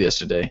what I said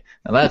yesterday.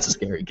 Now that's a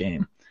scary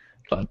game.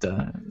 But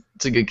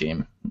it's a good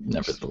game,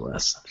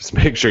 nevertheless. Just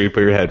make sure you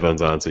put your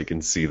headphones on so you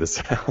can see the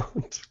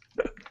sound.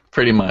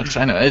 Pretty much.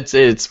 I know.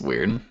 It's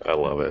weird. I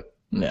love it.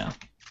 Yeah.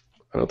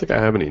 I don't think I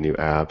have any new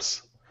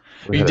apps.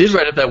 You did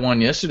write up that one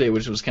yesterday,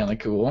 which was kind of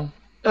cool.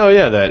 Oh,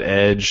 yeah, that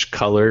Edge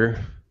color.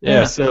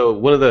 Yeah, so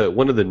one of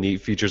the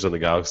neat features on the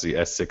Galaxy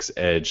S6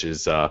 Edge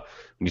is when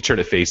you turn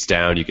it face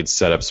down, you can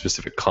set up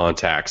specific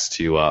contacts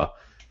to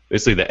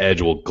basically the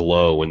Edge will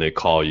glow when they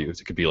call you.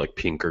 It could be like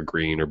pink or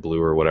green or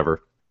blue or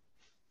whatever.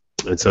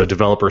 And so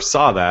developers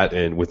saw that,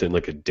 and within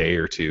like a day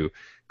or two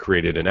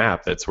created an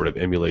app that sort of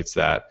emulates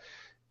that.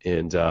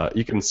 And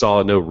you can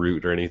install it, no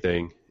root or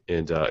anything.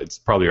 And it's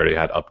probably already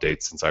had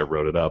updates since I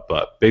wrote it up.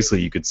 But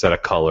basically you could set a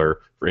color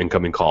for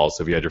incoming calls.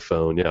 So if you had your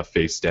phone,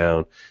 face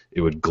down,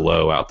 it would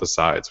glow out the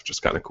sides, which is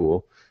kind of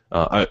cool.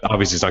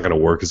 Obviously it's not going to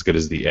work as good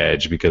as the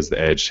Edge, because the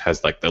Edge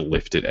has like the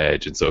lifted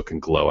edge, and so it can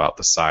glow out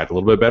the side a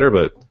little bit better.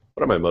 But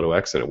what on my Moto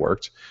X, and it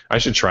worked. I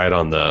should try it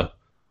on the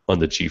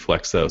G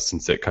Flex though,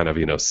 since it kind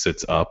of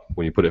sits up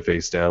when you put it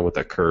face down with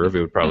that curve.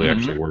 It would probably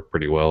actually work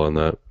pretty well on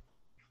that.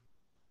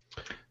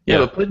 Yeah,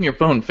 but putting your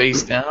phone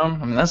face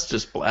down, I mean, that's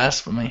just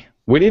blasphemy.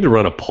 We need to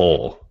run a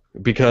poll,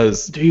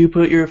 because do you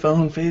put your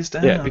phone face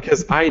down? Yeah,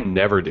 because I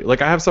never do.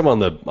 Like I have some on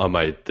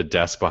the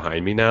desk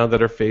behind me now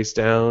that are face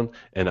down,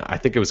 and I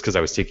think it was because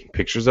I was taking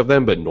pictures of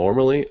them. But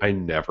normally I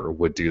never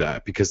would do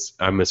that because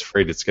I'm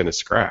afraid it's going to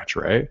scratch.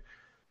 Right?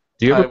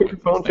 Do you ever put your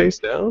phone face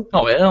down?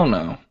 Oh, hell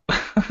no.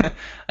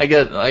 I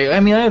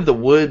have the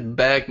wood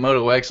back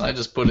Moto X, and I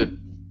just put it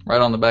right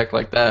on the back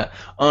like that.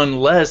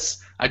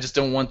 Unless I just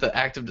don't want the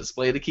active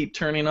display to keep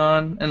turning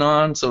on and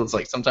on. So it's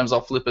like sometimes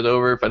I'll flip it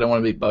over if I don't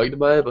want to be bugged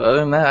by it. But other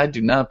than that, I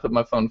do not put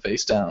my phone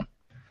face down.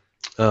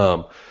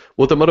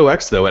 With the Moto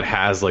X though, it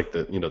has like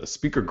the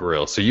speaker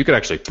grill, so you could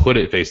actually put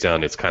it face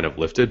down. It's kind of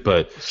lifted,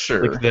 but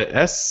sure. Like the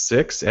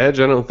S6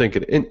 Edge, I don't think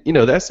it. And, the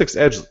S6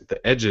 Edge,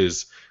 the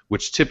edges,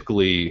 which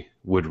typically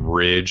would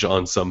ridge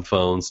on some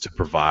phones to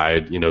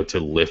provide, to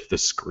lift the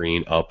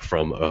screen up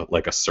from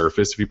a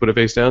surface if you put it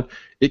face down.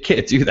 It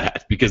can't do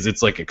that because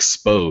it's like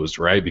exposed,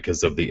 right,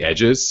 because of the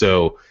edges.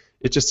 So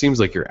it just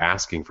seems like you're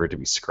asking for it to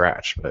be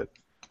scratched. But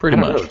pretty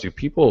much. Know, do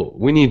people?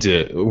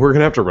 We're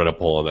gonna have to run a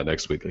poll on that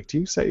next week. Like,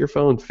 do you set your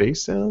phone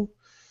face down?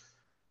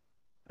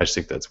 I just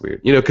think that's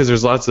weird. You know, because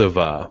there's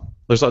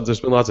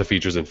been lots of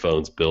features in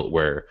phones built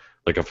where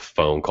like if a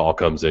phone call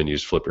comes in, you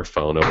just flip your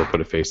phone over,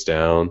 put it face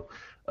down,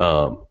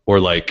 or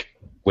like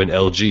when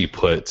LG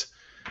put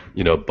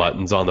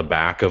buttons on the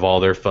back of all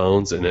their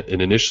phones, and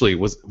initially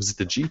was it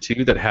the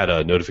G2 that had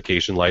a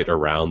notification light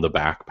around the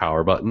back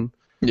power button?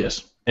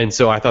 Yes. And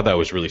so I thought that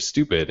was really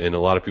stupid, and a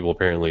lot of people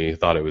apparently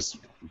thought it was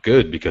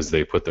good because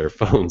they put their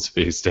phones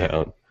face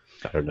down.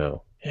 I don't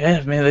know.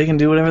 Yeah, man, they can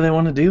do whatever they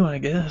want to do, I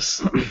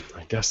guess.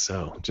 I guess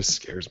so. It just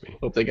scares me.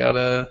 Hope they got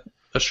a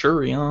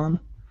Shuri on.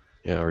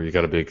 Yeah, or you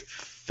got a big,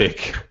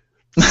 thick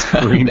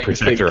screen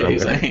protector on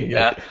there.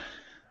 Yeah.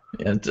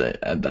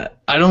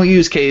 I don't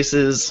use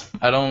cases.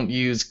 I don't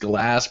use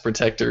glass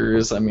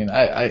protectors. I mean,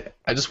 I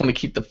just want to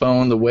keep the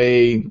phone the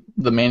way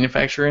the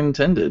manufacturer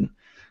intended.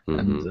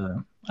 Mm-hmm.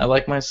 And I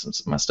like my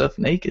stuff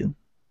naked.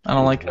 I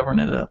don't like covering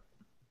it up.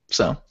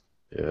 So.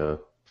 Yeah.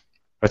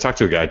 I talked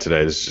to a guy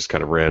today. This is just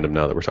kind of random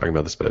now that we're talking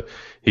about this, but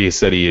he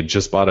said he had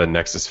just bought a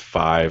Nexus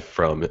 5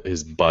 from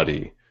his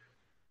buddy,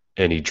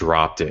 and he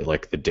dropped it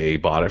like the day he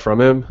bought it from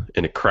him,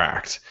 and it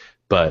cracked.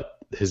 But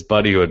his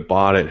buddy who had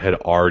bought it had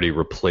already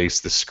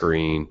replaced the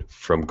screen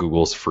from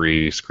Google's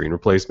free screen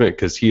replacement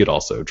because he had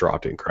also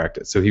dropped it and cracked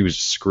it. So he was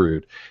just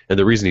screwed. And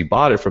the reason he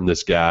bought it from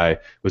this guy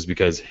was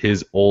because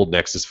his old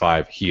Nexus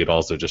 5 he had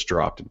also just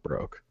dropped and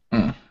broke.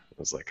 I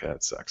was like,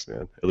 that sucks,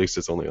 man. At least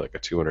it's only like a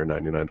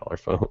 $299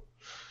 phone.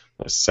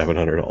 A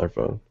 $700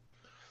 phone.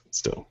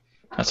 Still.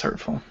 That's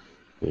hurtful.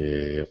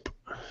 Yep.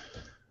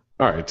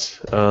 All right.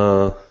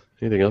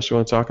 Anything else you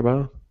want to talk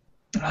about?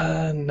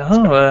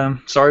 No.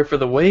 Sorry for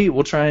the wait.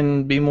 We'll try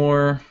and be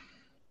more.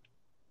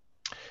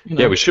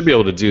 Yeah, we should be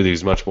able to do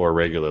these much more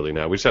regularly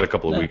now. We just had a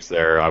couple of weeks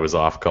there. I was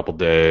off a couple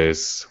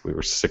days. We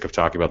were sick of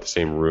talking about the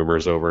same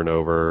rumors over and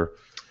over.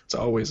 It's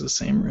always the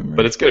same rumor.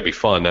 But it's going to be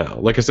fun now.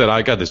 Like I said,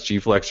 I got this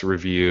G-Flex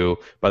review.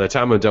 By the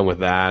time I'm done with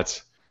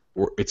that,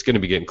 it's going to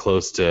be getting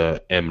close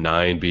to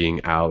M9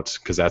 being out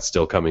because that's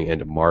still coming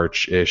into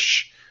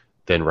March-ish.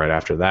 Then right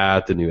after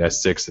that, the new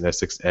S6 and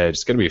S6 Edge.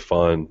 It's going to be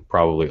fun,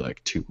 probably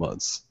like 2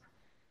 months.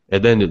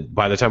 And then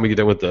by the time we get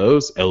done with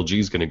those,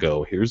 LG's going to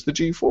go, here's the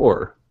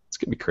G4. It's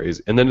going to be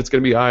crazy. And then it's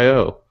going to be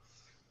I/O.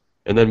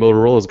 And then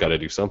Motorola's got to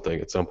do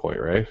something at some point,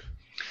 right?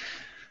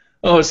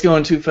 Oh, it's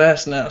going too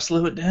fast now.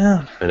 Slow it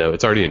down. I know.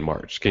 It's already in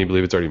March. Can you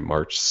believe it's already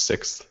March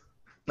 6th?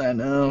 I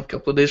know. A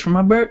couple of days from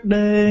my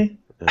birthday.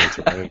 That's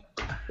right.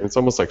 It's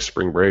almost like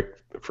spring break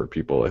for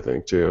people, I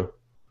think, too.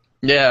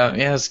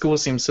 Yeah. School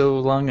seems so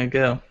long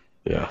ago.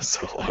 Yeah,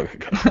 so long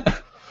ago.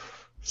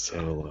 So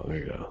long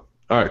ago.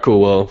 All right,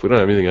 cool. Well, if we don't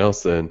have anything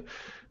else, then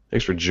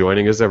thanks for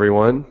joining us,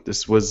 everyone.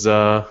 This was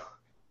DL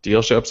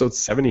Show episode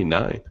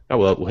 79. Oh,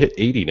 well, we'll hit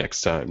 80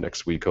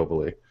 next week,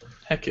 hopefully.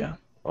 Heck yeah.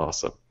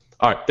 Awesome.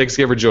 All right, thanks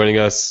again for joining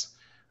us.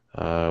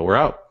 We're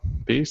out.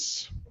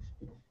 Peace.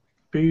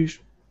 Peace.